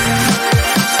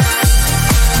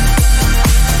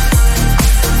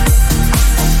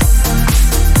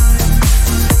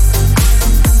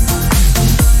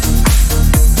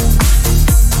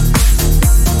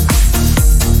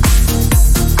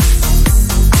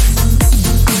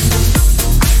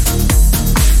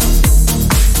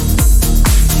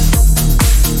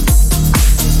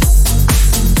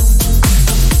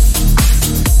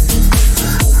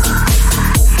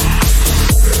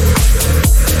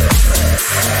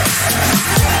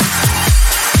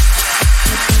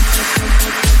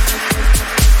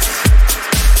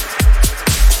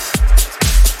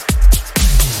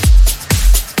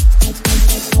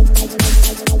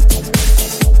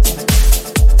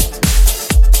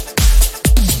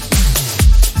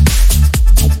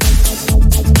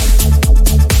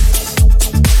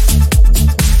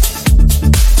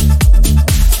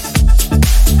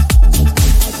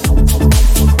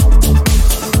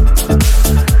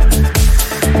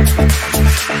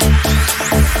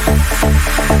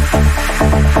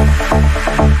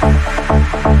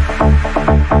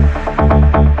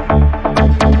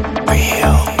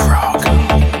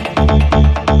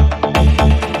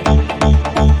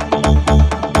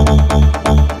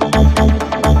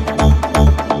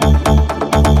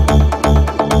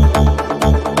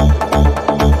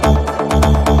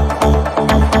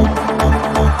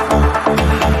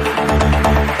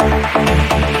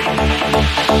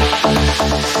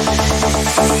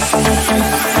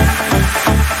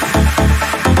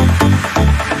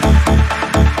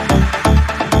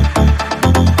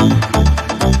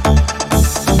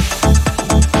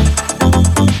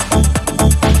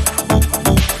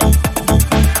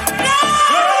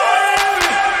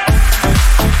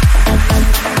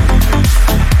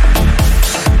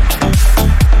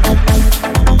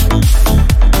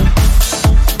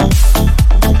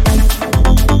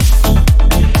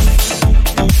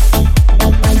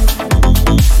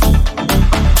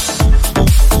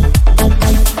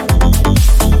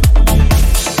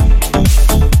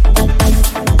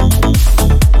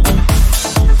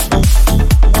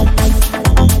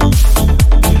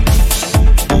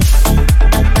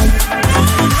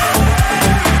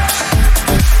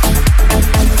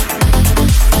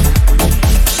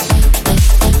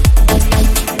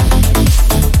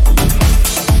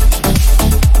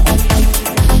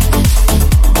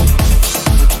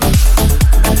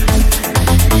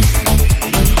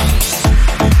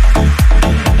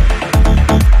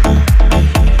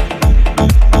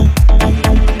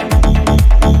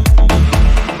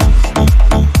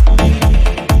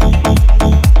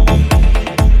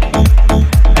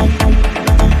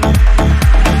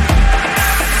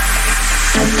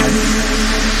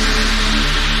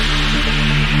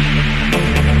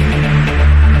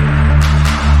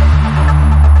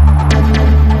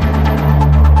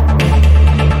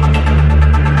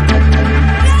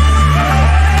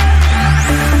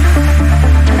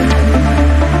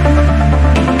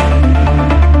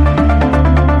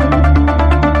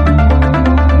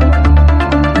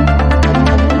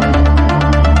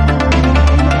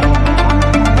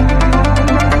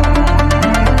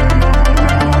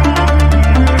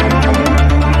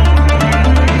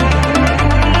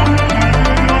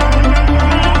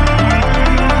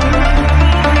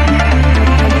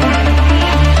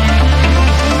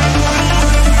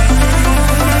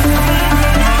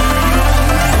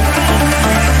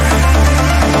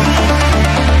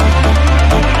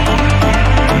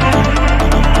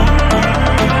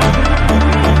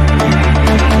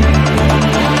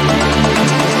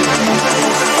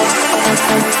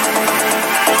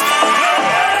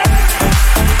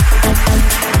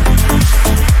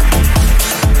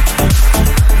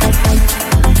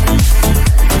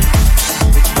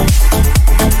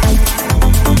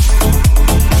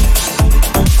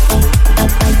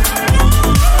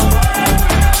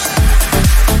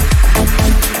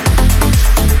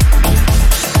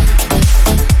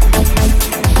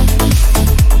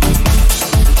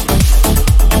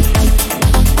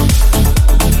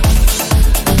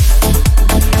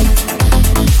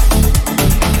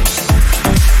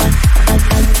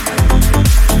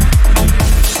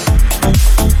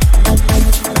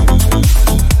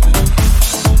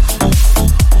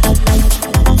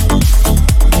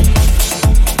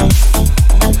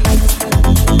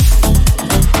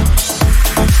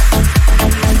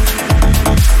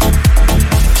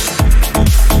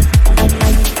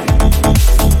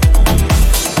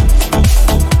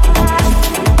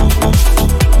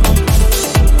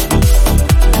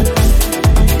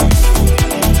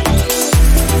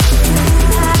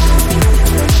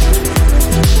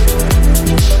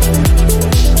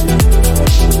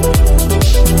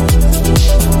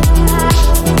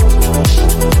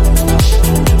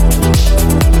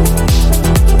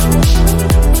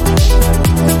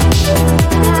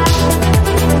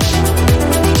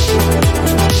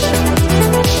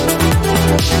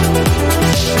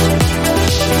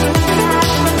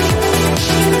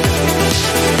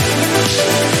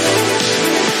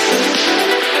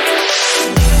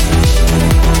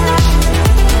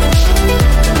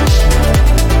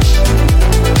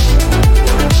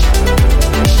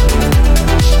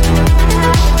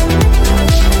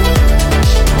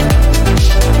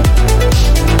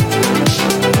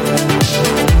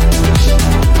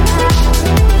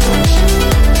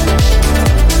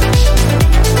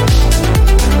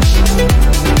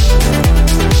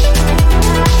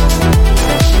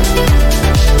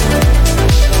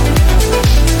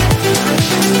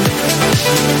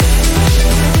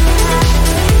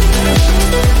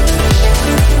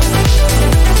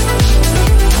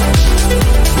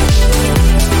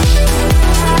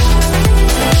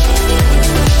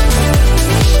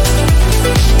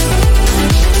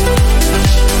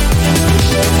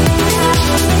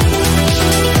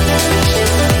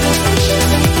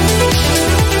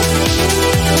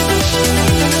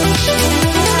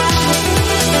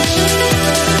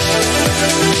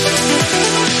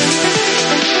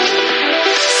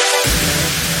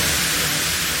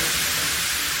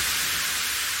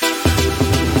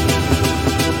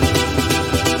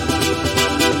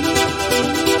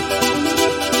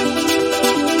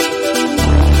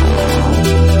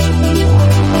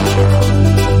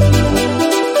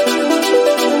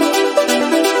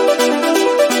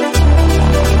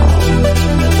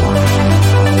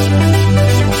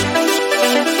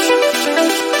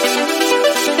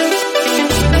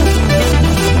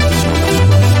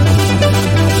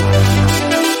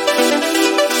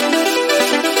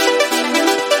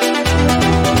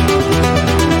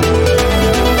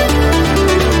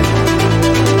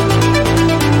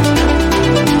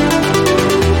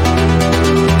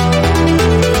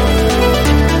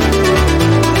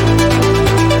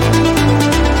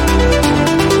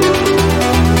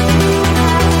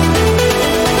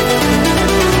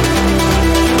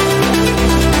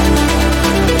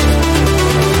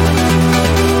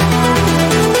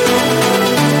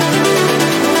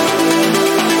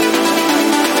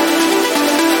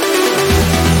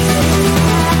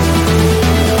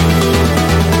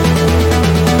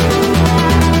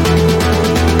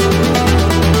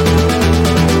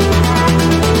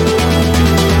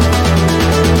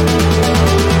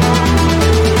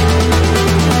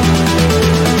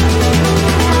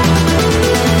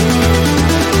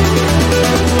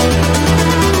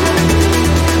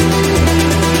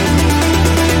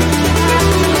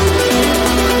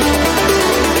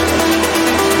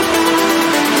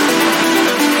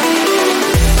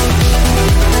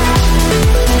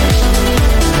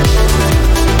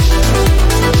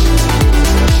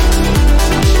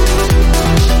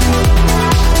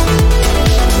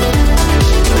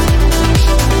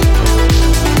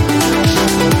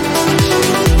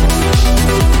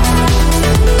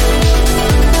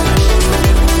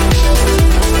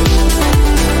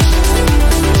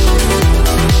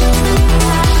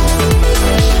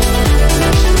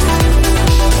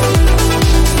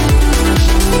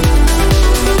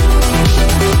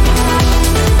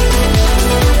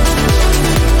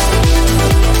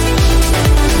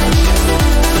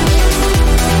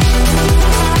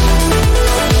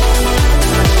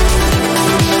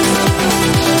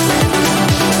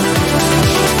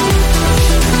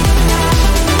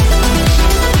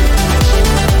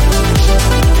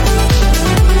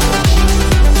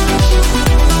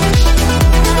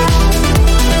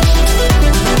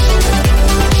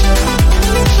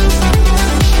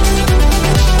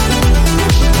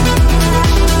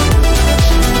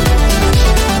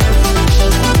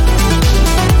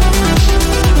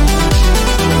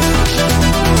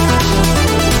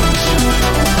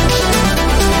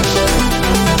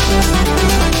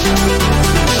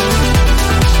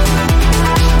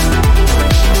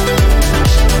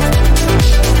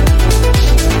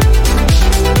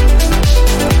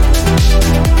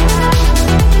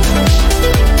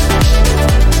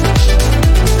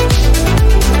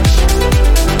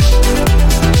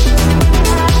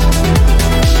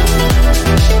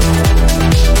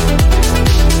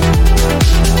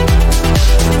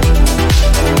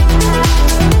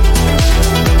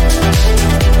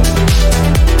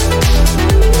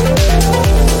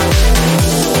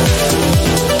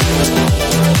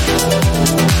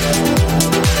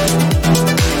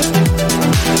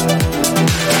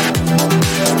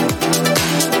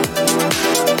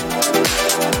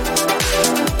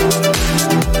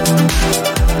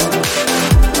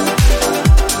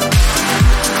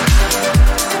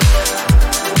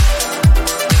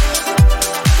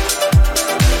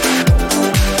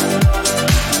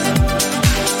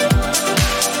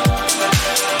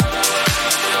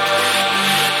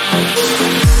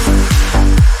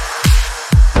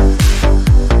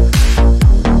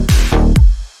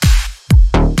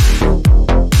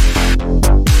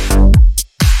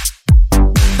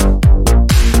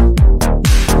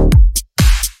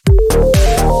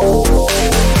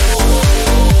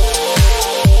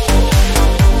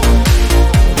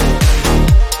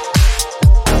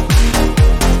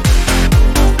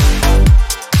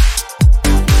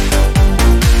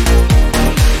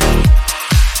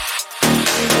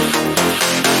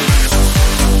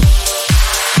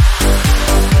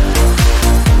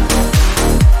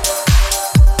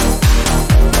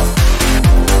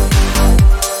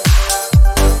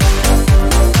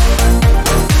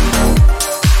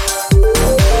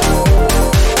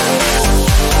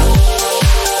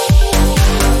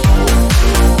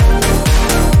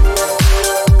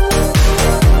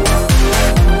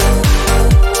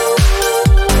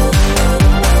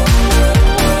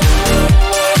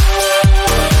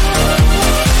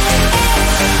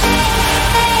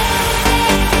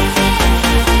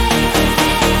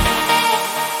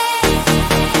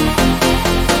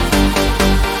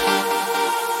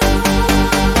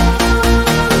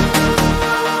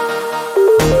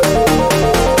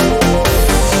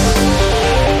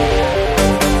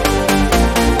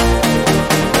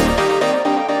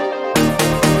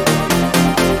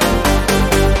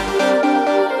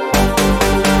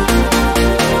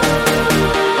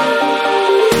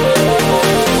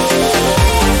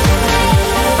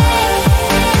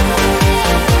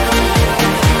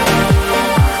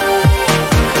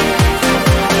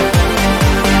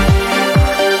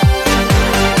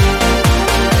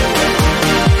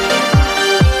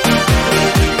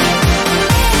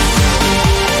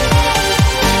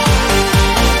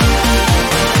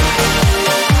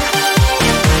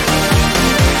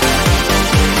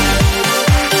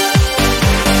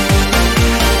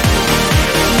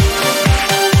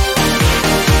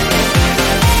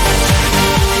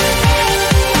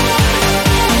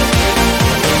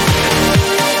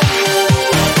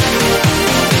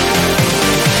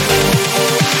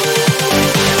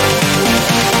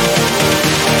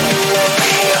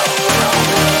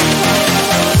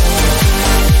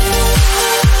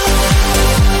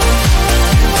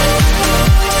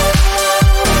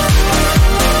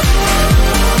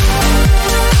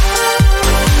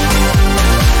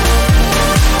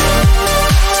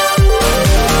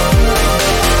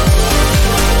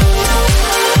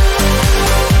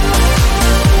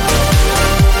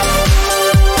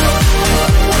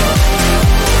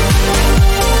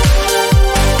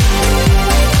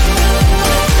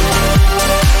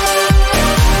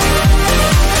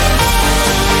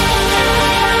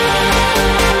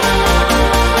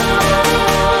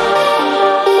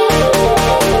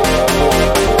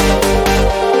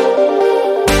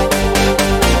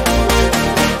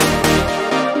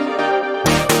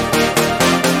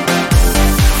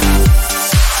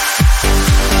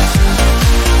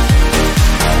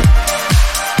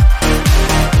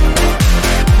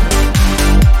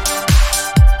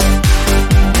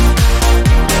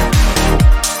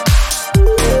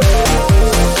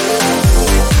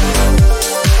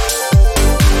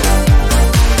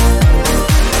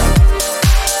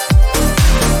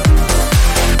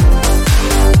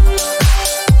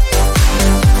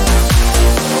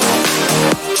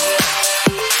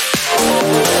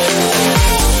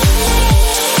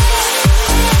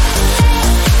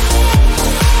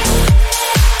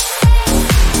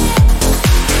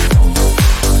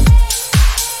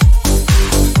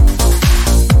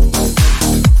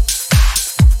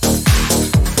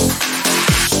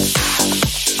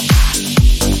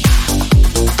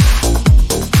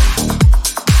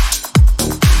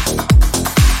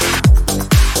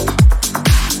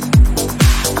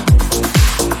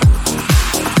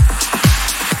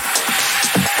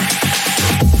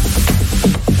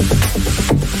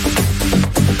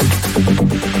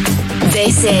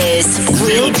 This is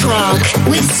Real Prog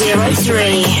with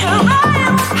 03.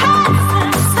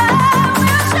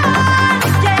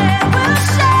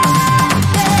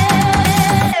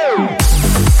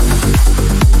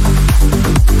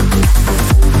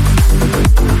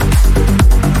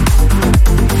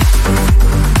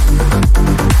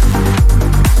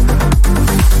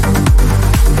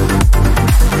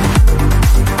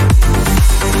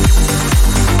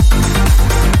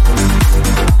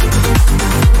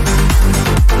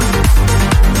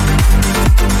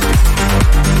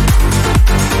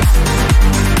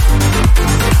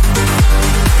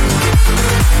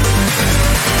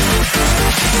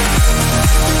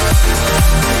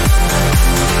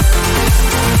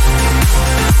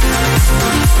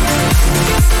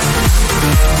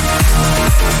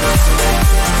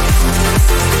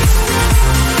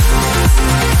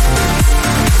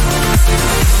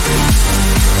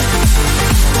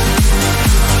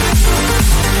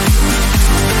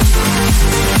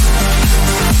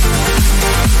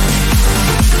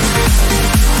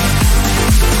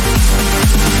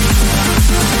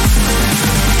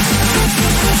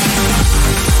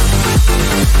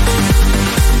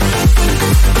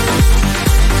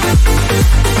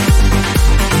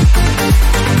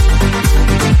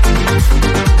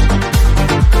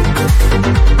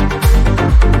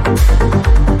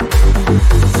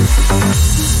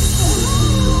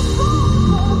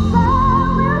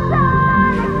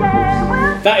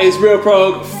 That is Real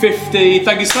Prog 50.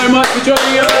 Thank you so much for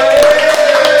joining us.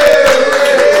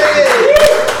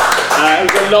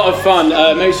 It was a lot of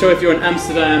fun. Make sure if you're in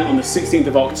Amsterdam on the 16th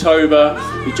of October,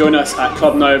 you join us at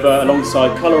Club Nova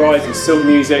alongside Colorize and Silk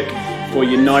Music for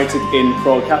United in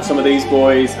Prog. Catch some of these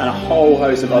boys and a whole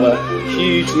host of other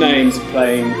huge names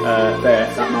playing there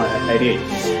that night at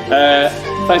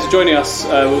ADE. Thanks for joining us.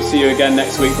 We'll see you again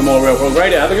next week for more Real Prog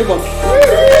Radio. Have a good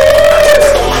one.